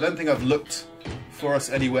everything. I don't think I've looked for us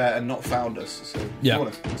anywhere and not found us. So if you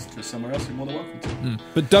want to listen to us somewhere else, you're more than welcome to.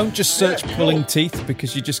 But don't just search Pulling Teeth,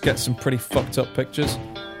 because you just get some pretty fucked up pictures.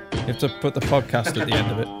 You have to put the podcast at the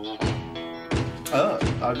end of it. Oh,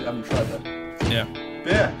 I haven't tried that. Yeah.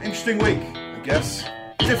 But yeah, interesting week, I guess.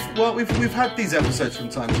 Well, we've had these episodes from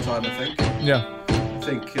time to time, I think. Yeah. I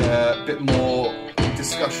think a bit more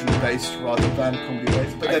discussion-based rather than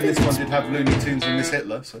comedy-based. But then this one did have Looney Tunes and Miss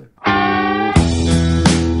Hitler, so...